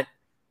you want.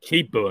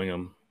 Keep booing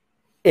them.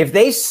 If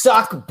they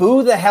suck,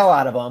 boo the hell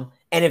out of them.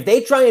 And if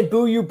they try and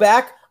boo you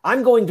back,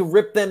 I'm going to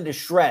rip them to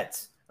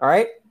shreds. All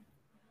right?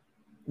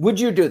 Would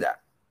you do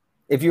that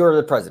if you were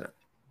the president?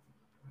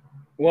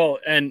 Well,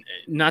 and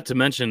not to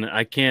mention,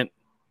 I can't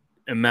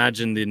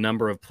imagine the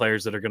number of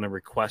players that are going to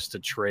request a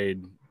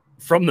trade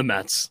from the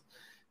Mets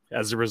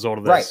as a result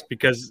of this. Right.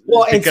 Because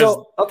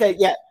okay,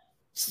 yeah.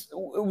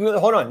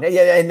 Hold on.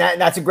 Yeah, and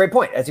that's a great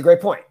point. That's a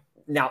great point.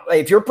 Now,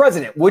 if you're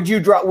president, would you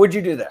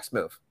do this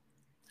move?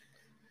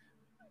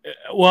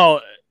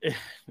 Well,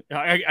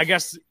 I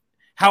guess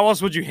how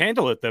else would you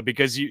handle it though?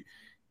 Because you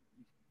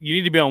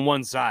need to be on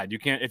one side. You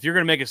can't, if you're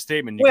going to make a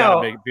statement, you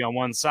got to be on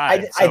one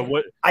side.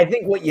 I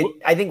think what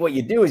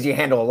you do is you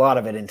handle a lot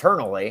of it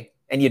internally,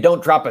 and you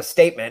don't drop a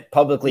statement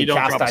publicly. You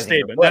don't drop a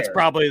statement. That's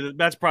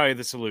probably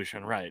the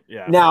solution, right?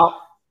 Yeah. Now,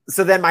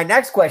 so then my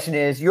next question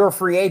is: you're a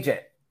free agent.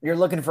 You're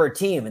looking for a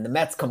team, and the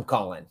Mets come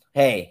calling.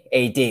 Hey,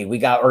 AD, we're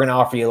going to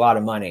offer you a lot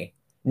of money,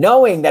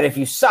 knowing that if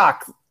you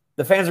suck,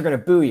 the fans are going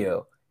to boo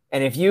you,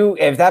 and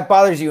if that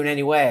bothers you in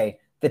any way,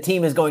 the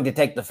team is going to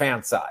take the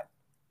fan side.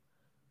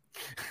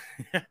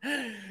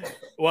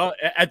 Well,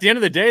 at the end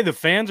of the day, the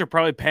fans are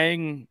probably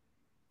paying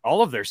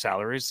all of their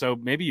salaries, so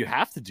maybe you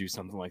have to do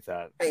something like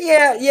that.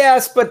 Yeah,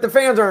 yes, but the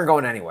fans aren't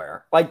going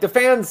anywhere. Like the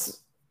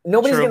fans,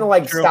 nobody's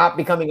going to stop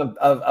becoming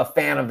a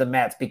fan of the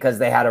Mets because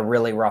they had a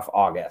really rough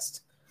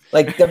August.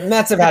 Like the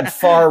Mets have had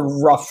far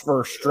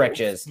rougher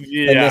stretches than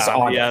this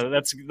August.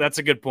 Yeah, that's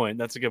a good point.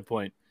 That's a good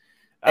point.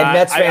 And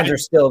Mets fans are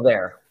still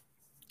there.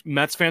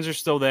 Mets fans are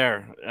still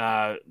there.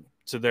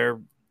 So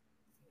they're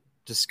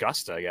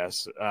disgust, I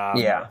guess.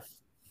 Yeah.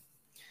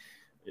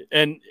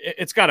 And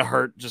it's got to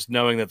hurt just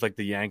knowing that like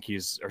the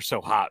Yankees are so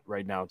hot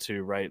right now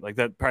too, right? Like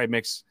that probably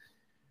makes.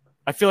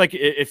 I feel like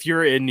if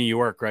you're in New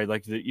York, right,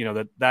 like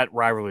that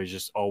rivalry is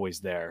just always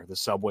there. The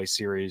Subway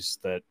Series,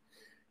 that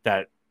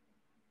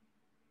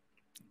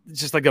it's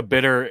just like a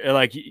bitter,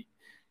 like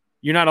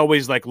you're not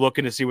always like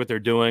looking to see what they're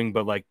doing,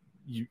 but like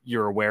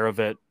you're aware of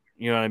it.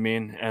 You know what I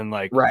mean? And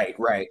like right.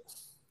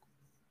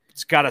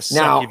 It's got to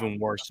suck even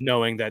worse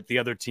knowing that the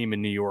other team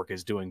in New York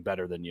is doing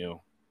better than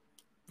you.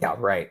 Yeah,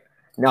 right.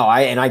 No,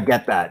 I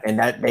get that, and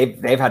that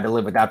they've had to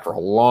live with that for a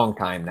long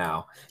time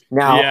now.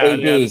 Now, AD,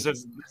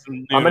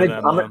 I'm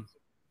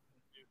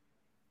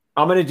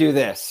gonna do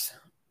this.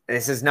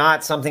 This is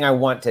not something I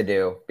want to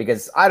do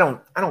because I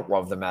don't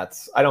love the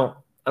Mets. I don't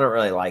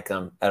really like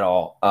them at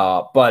all.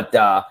 But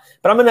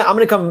I'm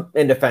gonna come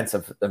in defense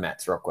of the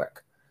Mets real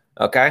quick.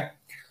 Okay.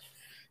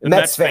 The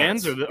Mets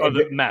fans or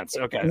the Mets?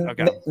 Okay.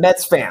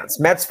 Mets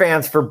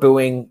fans for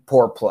booing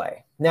poor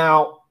play.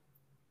 Now,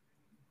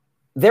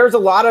 there's a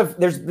lot of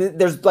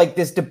there's like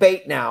this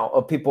debate now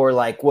of people are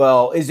like,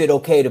 well, is it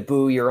okay to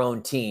boo your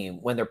own team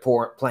when they're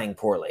playing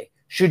poorly?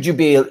 Should you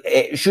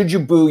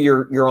boo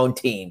your own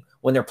team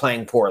when they're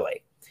playing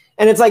poorly?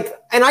 And it's like,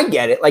 and I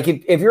get it. Like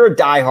if you're a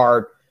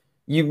diehard,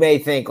 you may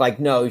think like,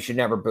 no, you should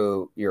never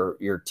boo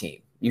your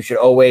team. You should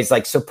always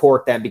like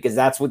support them because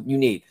that's what you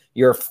need.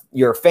 You're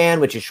a fan,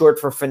 which is short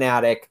for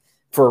fanatic,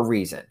 for a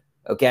reason.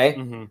 Okay.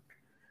 Mm-hmm.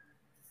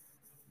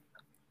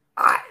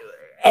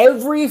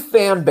 Every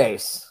fan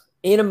base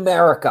in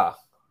America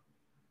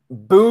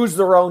boos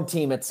their own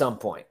team at some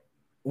point.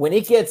 When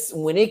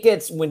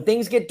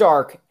things get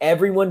dark,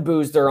 everyone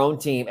boos their own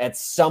team at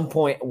some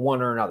point,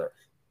 one or another.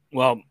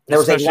 Well, there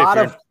was a lot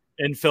of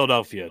in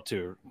Philadelphia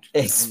too,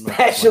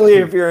 especially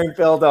if you're in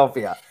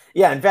Philadelphia.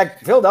 Yeah, in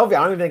fact, Philadelphia,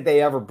 I don't even think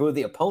they ever boo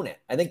the opponent.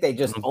 I think they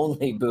just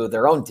only boo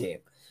their own team.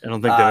 I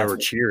don't think they've ever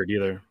cheered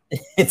either.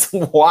 It's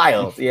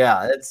wild.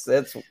 Yeah,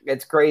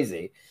 it's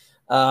crazy.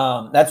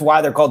 That's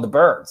why they're called the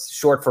Birds,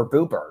 short for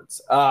Boo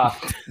Birds.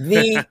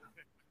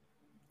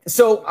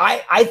 So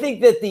I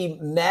think that the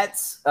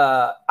Mets,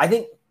 I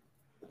think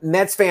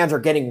Mets fans are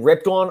getting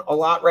ripped on a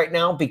lot right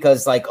now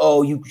because like,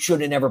 oh, you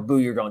shouldn't never boo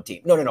your own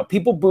team. No.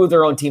 People boo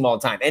their own team all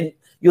the time. And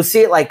you'll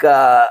see it like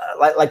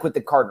with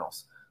the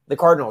Cardinals. The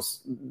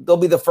Cardinals, they'll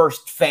be the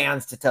first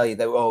fans to tell you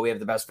that, oh, we have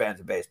the best fans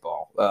in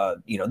baseball.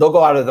 They'll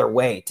go out of their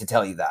way to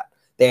tell you that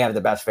they have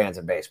the best fans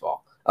in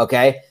baseball.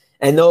 Okay.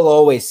 And they'll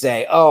always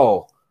say,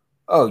 oh,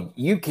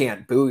 you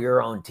can't boo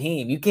your own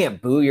team. You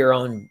can't boo your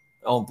own.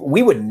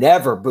 We would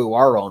never boo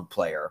our own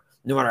player,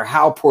 no matter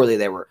how poorly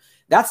they were.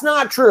 That's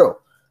not true.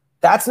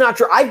 That's not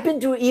true. I've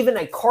been to even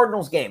a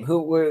Cardinals game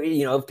who were,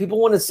 if people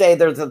want to say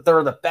they're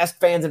the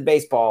best fans in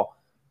baseball,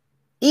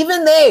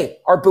 even they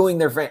are booing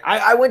their fans.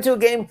 I went to a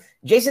game.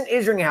 Jason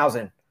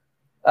Isringhausen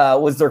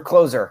was their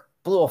closer,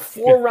 blew a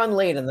 4-run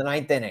lead in the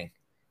 9th inning,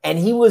 and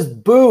he was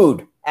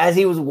booed as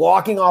he was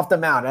walking off the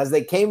mound. As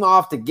they came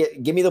off to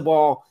give me the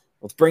ball,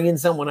 let's bring in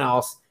someone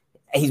else.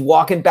 He's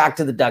walking back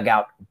to the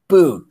dugout,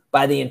 booed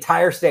by the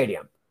entire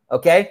stadium.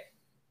 Okay,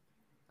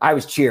 I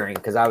was cheering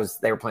because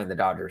they were playing the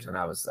Dodgers, and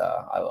I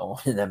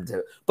wanted them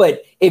to.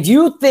 But if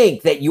you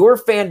think that your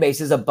fan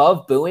base is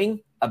above booing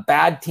a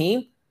bad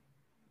team,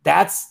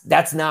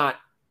 that's not.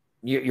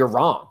 You're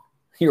wrong.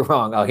 You're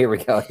wrong. Oh, here we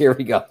go.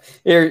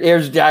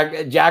 Here's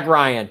Jack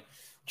Ryan.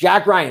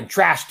 Jack Ryan,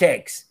 trash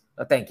takes.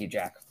 Oh, thank you,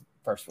 Jack.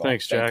 First of all,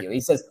 thanks, Jack. You. He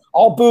says,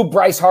 I'll boo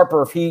Bryce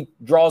Harper if he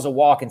draws a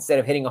walk instead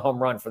of hitting a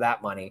home run for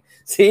that money.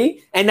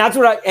 See? And that's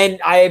what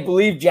I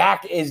believe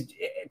Jack is,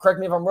 correct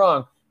me if I'm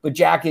wrong, but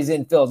Jack is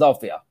in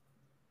Philadelphia.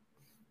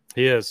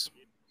 He is.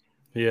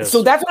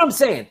 So that's what I'm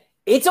saying.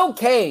 It's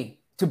okay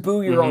to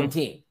boo your own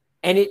team.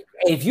 And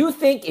if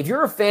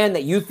you're a fan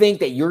that you think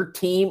that your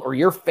team or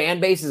your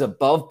fan base is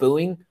above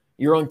booing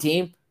your own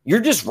team,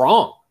 you're just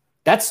wrong.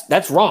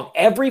 That's wrong.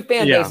 Every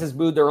fan base has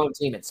booed their own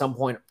team at some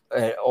point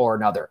or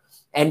another.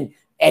 And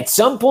at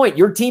some point,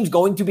 your team's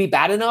going to be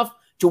bad enough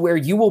to where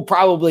you will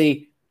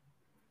probably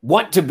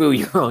want to boo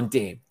your own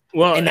team.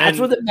 Well, and that's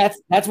where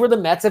the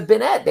Mets have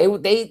been at. They've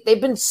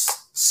been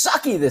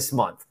sucky this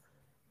month.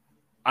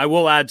 I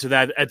will add to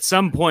that. At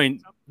some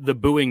point, the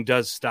booing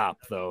does stop,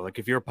 though. Like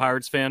if you're a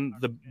Pirates fan,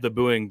 the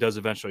booing does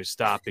eventually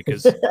stop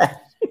because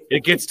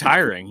it gets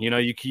tiring.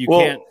 You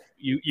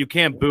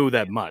can't boo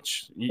that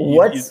much.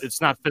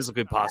 It's not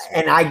physically possible.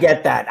 And I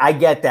get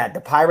that.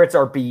 The Pirates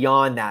are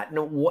beyond that.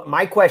 No,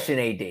 my question,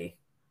 AD,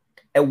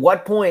 at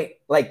what point,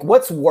 like,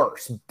 what's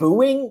worse,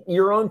 booing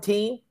your own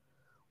team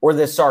or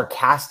the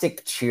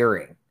sarcastic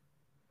cheering?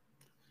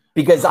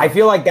 Because I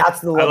feel like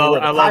that's the level where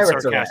the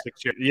Pirates are at.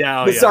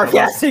 Yeah, the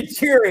sarcastic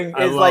cheering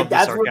is like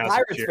that's where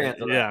Pirates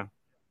fans are. Yeah.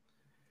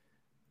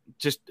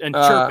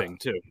 Chirping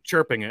too.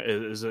 Chirping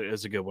is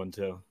a good one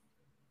too.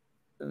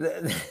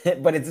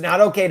 But it's not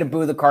okay to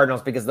boo the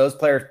Cardinals because those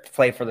players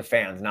play for the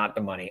fans, not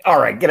the money.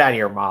 All right, get out of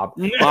here, Mob.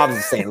 Mob's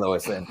in St.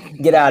 Louis.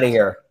 Get out of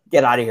here.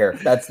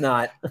 That's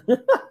not.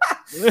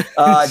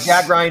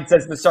 Jack Ryan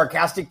says the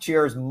sarcastic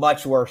cheer is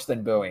much worse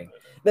than booing.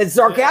 The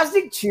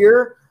sarcastic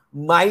cheer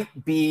might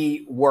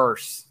be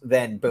worse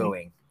than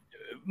booing.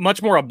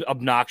 Much more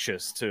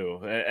obnoxious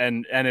too,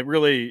 and it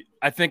really,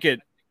 I think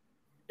it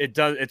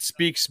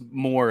speaks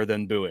more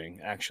than booing.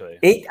 Actually,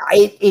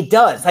 it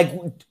does. Like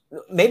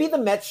maybe the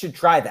Mets should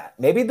try that.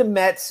 Maybe the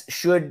Mets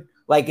should,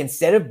 like,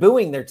 instead of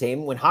booing their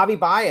team when Javi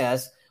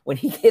Baez, when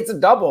he hits a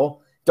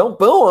double, don't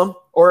boo him.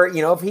 Or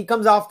if he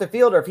comes off the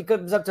field or if he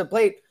comes up to the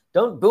plate,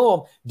 don't boo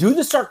him. Do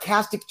the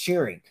sarcastic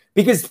cheering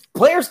because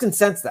players can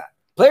sense that.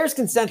 Players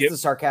can sense the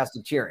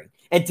sarcastic cheering.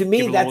 And to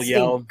me, that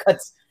thing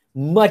cuts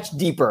much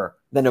deeper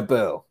than a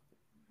boo.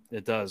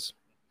 It does.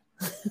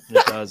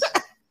 It does.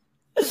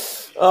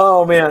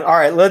 Oh man! All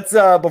right, let's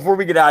before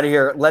we get out of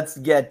here, let's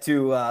get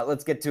to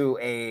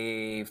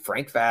a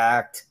Frank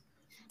fact.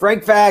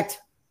 Frank fact.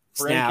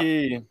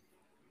 Frankie,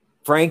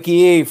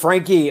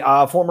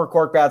 former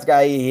Cork Bats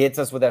guy. He hits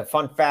us with a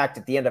fun fact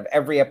at the end of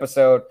every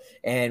episode,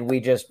 and we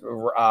just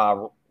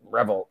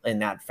revel in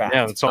that fact.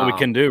 Yeah, that's all we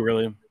can do,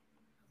 really.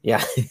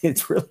 Yeah,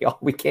 it's really all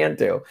we can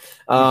do.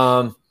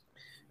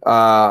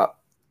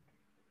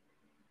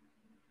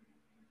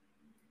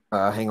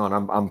 Hang on,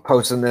 I'm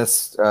posting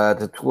this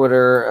to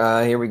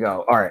Twitter. Here we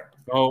go. All right.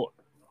 Oh,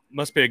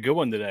 must be a good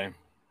one today.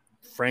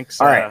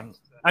 Frank's. All right.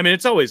 I mean,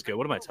 it's always good.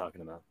 What am I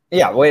talking about?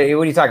 Yeah. What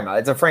are you talking about?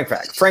 It's a Frank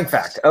fact. Frank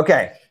fact.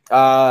 Okay.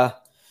 AD,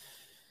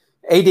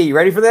 you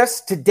ready for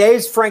this?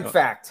 Today's Frank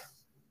fact.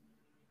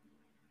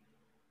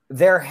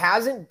 There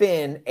hasn't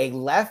been a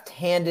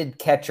left-handed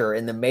catcher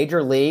in the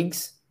major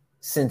leagues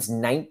since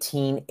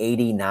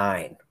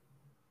 1989.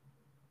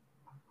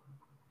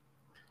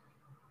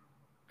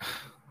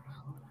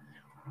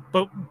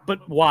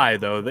 But why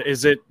though?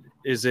 Is it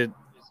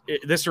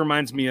this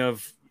reminds me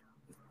of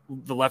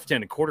the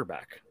left-handed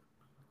quarterback.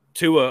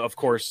 Tua, of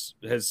course,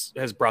 has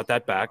brought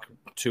that back.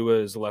 Tua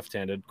is a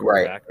left-handed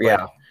quarterback. Right.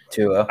 Yeah.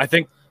 Tua. I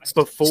think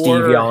before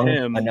Steve Young,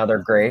 him, another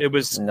great. It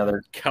was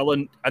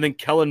Kellen. I think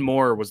Kellen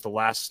Moore was the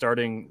last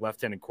starting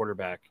left-handed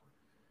quarterback.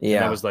 Yeah.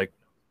 And that was like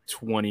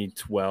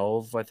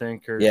 2012, I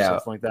think, or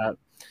something like that.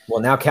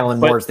 Well, now Kellen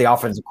Moore is the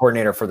offensive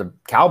coordinator for the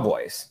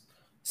Cowboys.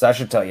 So that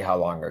should tell you how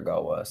long ago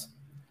it was.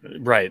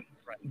 Right.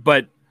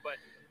 But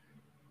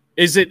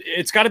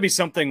it's got to be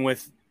something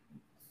with,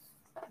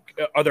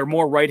 are there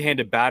more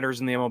right-handed batters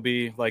in the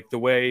MLB? Like the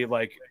way,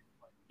 like,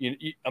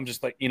 I'm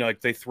just like,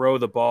 like they throw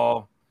the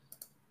ball.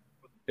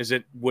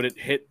 Would it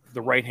hit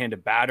the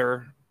right-handed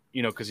batter,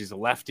 because he's a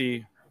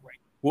lefty?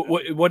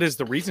 What is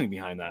the reasoning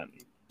behind that?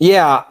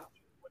 Yeah.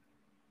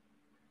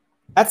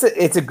 That's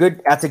a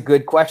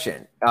good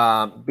question.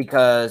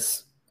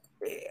 Because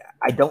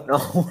I don't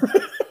know.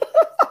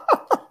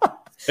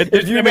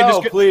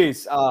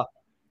 Please.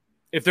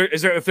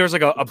 If there's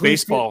like a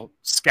baseball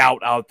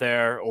scout out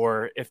there,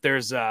 or if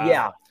there's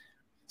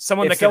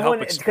someone that can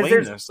help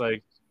explain this,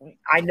 like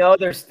I know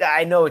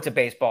it's a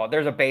baseball.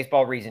 There's a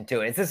baseball reason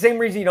to it. It's the same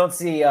reason you don't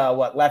see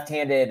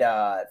left-handed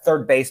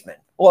third baseman.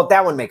 Well,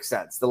 that one makes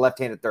sense. The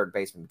left-handed third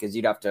baseman, because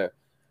you'd have to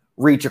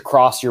reach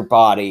across your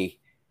body.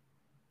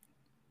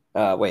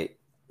 Wait,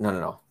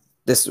 no.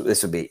 This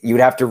would be, you'd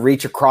have to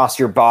reach across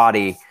your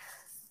body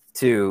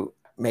to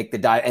make the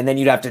dive, and then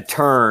you'd have to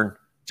turn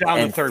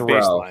down the third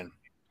baseline.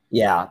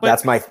 Yeah,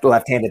 that's my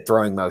left-handed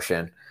throwing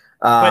motion.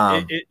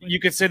 But you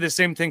could say the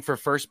same thing for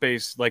first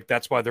base. Like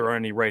that's why there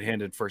aren't any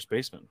right-handed first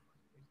basemen.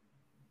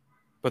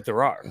 But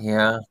there are.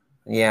 Yeah.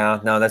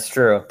 No, that's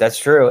true. I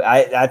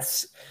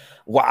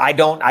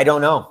don't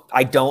know.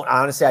 I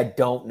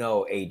don't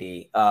know.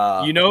 AD.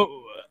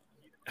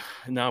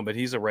 No, but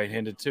he's a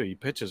right-handed too. He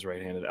pitches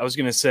right-handed. I was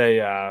gonna say,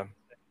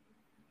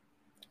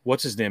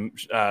 what's his name?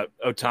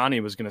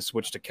 Ohtani was gonna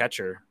switch to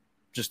catcher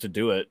just to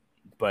do it,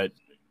 but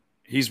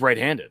he's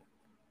right-handed.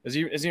 Is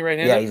he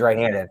right-handed? Yeah, he's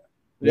right-handed.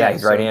 Yeah,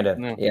 he's right-handed.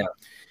 No. Yeah.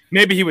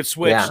 Maybe he would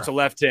switch to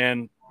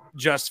left-hand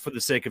just for the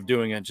sake of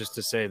doing it, just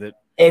to say that.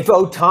 If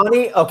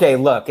Ohtani, okay,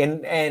 look,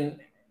 and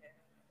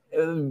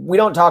we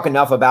don't talk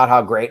enough about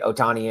how great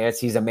Ohtani is.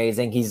 He's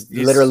amazing. He's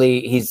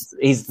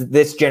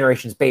this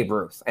generation's Babe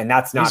Ruth, and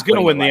that's not. He's going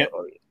to win the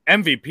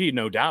MVP,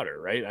 no doubter,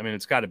 right? I mean,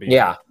 it's got to be.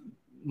 Yeah.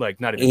 Like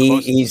not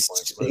even close.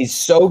 He's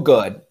so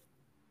good.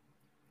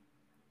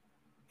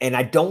 And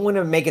I don't want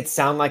to make it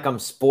sound like I'm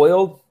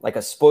spoiled, like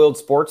a spoiled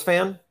sports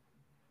fan.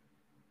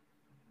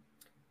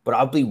 But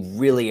I'll be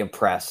really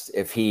impressed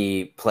if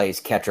he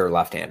plays catcher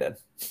left-handed.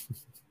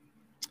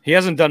 He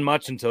hasn't done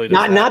much until he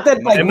does. Not that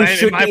we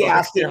should be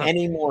asking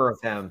any more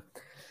of him.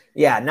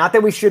 Yeah, not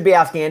that we should be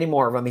asking any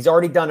more of him. He's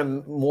already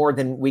done more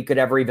than we could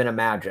ever even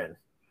imagine.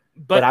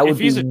 But I would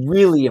be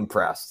really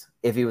impressed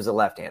if he was a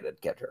left-handed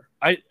catcher.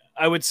 I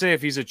would say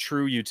if he's a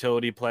true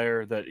utility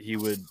player that he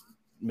would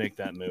make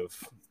that move,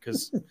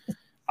 because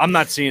I'm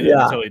not seeing it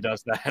until he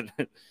does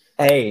that.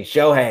 Hey,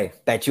 Shohei,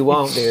 bet you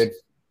won't, dude.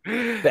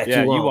 Bet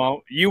you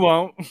won't. You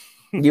won't.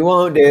 You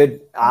won't,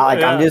 dude.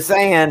 I'm just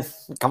saying.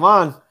 Come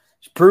on.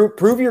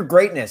 Prove your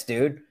greatness,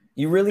 dude.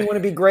 You really want to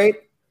be great?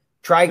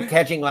 Try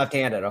catching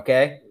left-handed,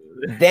 okay?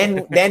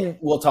 Then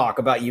we'll talk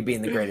about you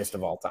being the greatest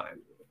of all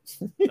time.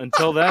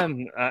 Until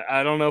then,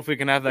 I don't know if we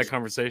can have that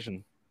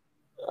conversation.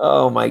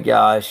 Oh my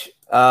gosh.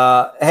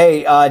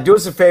 Hey, do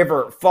us a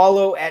favor.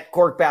 Follow at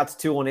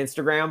CorkBats2 on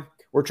Instagram.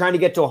 We're trying to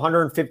get to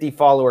 150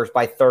 followers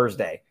by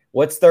Thursday.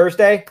 What's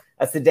Thursday?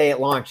 That's the day it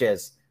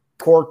launches.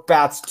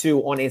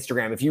 CorkBats2 on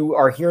Instagram. If you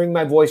are hearing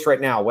my voice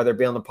right now, whether it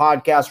be on the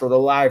podcast or the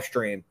live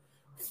stream,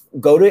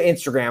 go to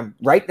Instagram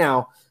right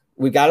now.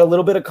 We got a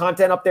little bit of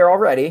content up there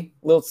already.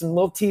 Some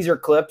little teaser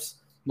clips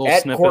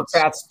at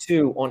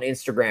CorkBats2 on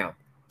Instagram.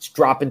 It's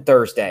dropping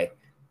Thursday.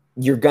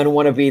 You're going to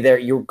want to be there.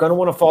 You're going to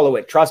want to follow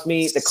it. Trust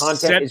me, the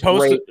content is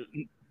great.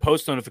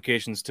 Post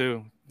notifications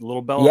too. A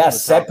little bell.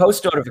 Yes, set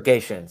post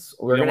notifications.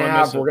 We're going to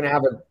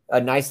have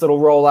a nice little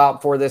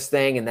rollout for this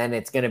thing, and then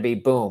it's going to be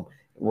boom.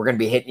 We're going to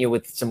be hitting you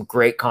with some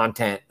great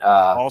content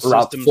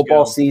throughout the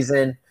football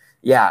season.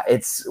 Yeah,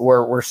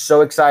 we're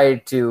so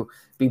excited to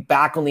be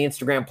back on the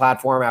Instagram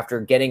platform after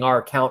getting our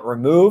account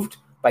removed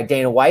by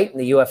Dana White and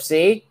the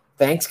UFC.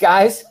 Thanks,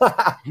 guys.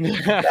 That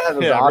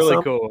was awesome.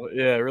 Really cool.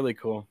 Yeah, really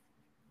cool.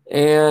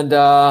 And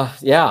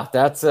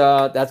that's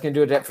going to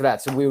do it for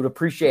that. So we would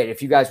appreciate it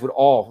if you guys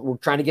we're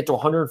trying to get to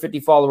 150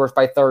 followers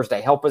by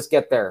Thursday. Help us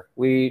get there.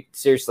 We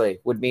seriously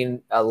would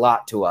mean a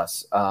lot to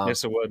us.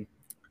 Yes, it would.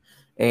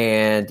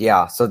 And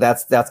yeah, so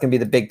that's gonna be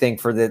the big thing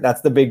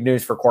that's the big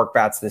news for Cork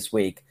Bats this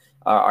week.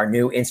 Our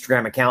new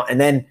Instagram account, and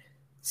then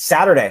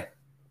Saturday,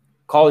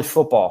 college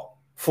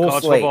football,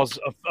 college slate. Football's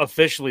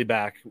officially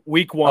back.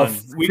 Week 1,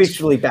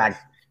 officially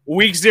back.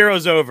 Week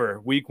 0's over.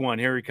 Week 1,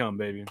 here we come,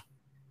 baby.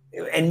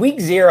 And week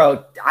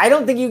 0, I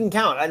don't think you can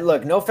count. And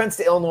look, no offense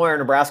to Illinois or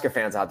Nebraska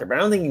fans out there, but I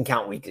don't think you can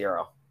count week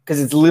 0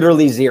 because it's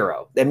literally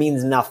 0. That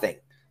means nothing.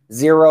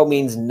 0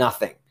 means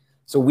nothing.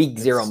 So week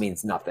 0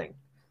 means nothing.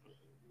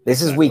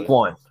 This is week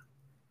 1,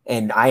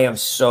 and I am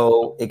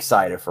so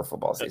excited for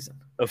football season.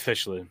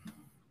 Officially.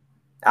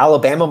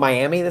 Alabama,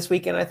 Miami this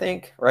weekend, I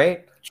think,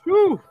 right?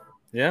 Woo.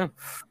 Yeah.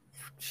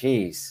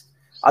 Jeez.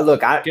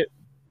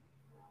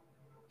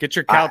 Get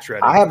your couch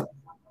ready.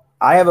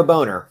 I have a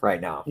boner right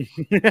now.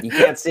 You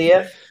can't see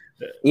it.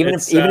 Even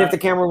if the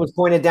camera was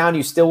pointed down,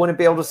 you still wouldn't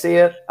be able to see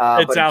it.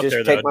 It's but out just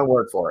there, take though. my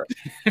word for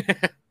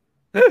it.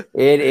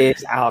 It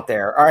is out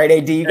there. All right,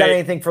 AD, you got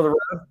anything for the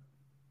road?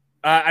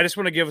 I just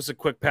want to give us a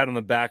quick pat on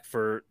the back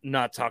for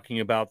not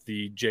talking about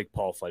the Jake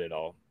Paul fight at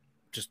all.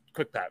 Just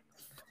quick pat.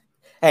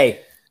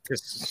 Hey,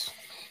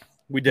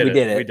 we did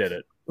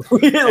it.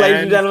 Ladies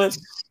and gentlemen,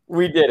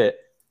 we did it.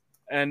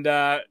 And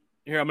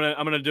here I'm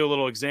gonna do a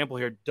little example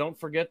here. Don't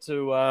forget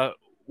to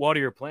water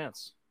your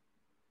plants.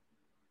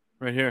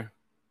 Right here.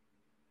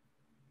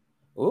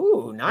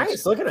 Ooh,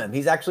 nice! Look at him.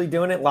 He's actually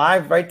doing it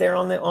live right there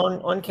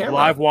on camera.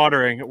 Live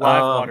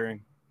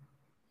watering.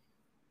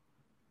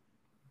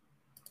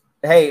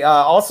 Hey,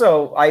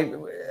 also,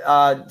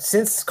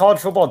 since college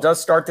football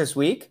does start this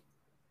week,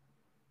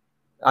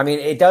 I mean,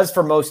 it does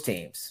for most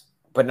teams,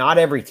 but not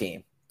every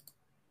team.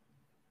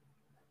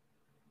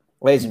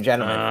 Ladies and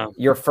gentlemen,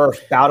 your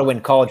first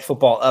Baldwin college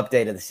football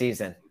update of the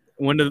season.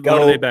 When are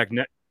they back?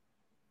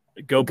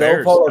 Go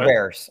Bears. Go Polar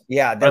Bears.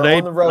 Yeah, they're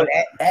on the road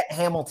at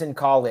Hamilton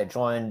College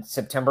on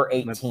September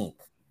 18th.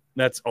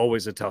 That's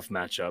always a tough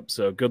matchup.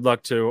 So good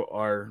luck to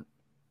our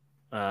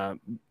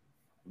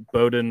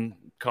Bowdoin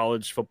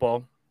College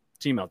football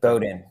team out there.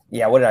 Bowdoin.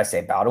 Yeah, what did I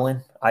say?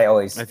 Baldwin? I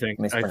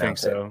think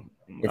so.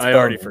 It's I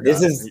already forgot.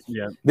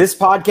 This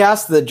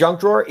podcast, The Junk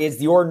Drawer, is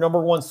your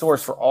number one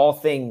source for all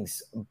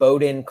things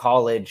Bowdoin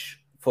College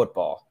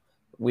football.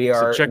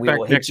 So check back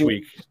next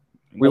week.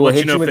 We will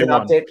hit you with an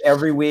update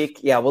every week.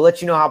 Yeah, we'll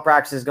let you know how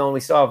practice is going. We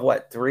still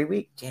have 3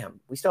 weeks? Damn,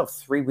 we still have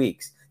 3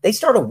 weeks. They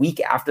start a week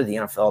after the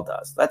NFL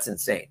does. That's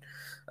insane.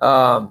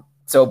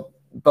 So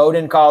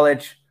Bowdoin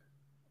College,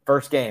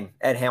 first game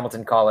at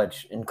Hamilton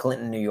College in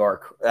Clinton, New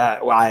York.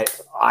 I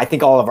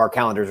think all of our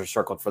calendars are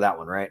circled for that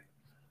one, right?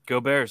 Go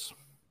Bears.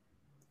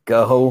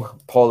 Go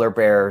Polar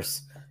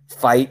Bears.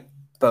 Fight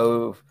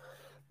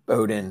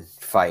Bowdoin.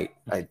 Fight.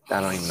 I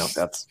don't even know if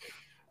that's.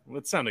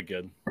 That sounded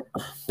good.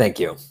 Thank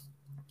you.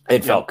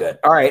 It felt good.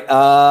 All right.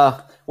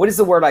 What is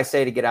the word I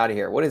say to get out of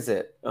here? What is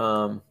it?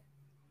 What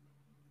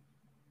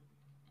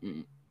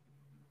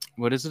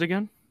is it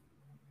again?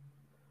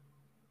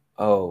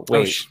 Oh,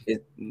 wait.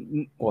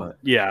 What?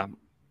 Yeah.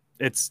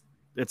 It's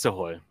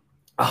ahoy.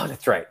 Oh,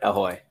 that's right.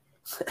 Ahoy.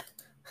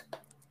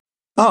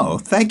 Oh,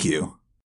 thank you.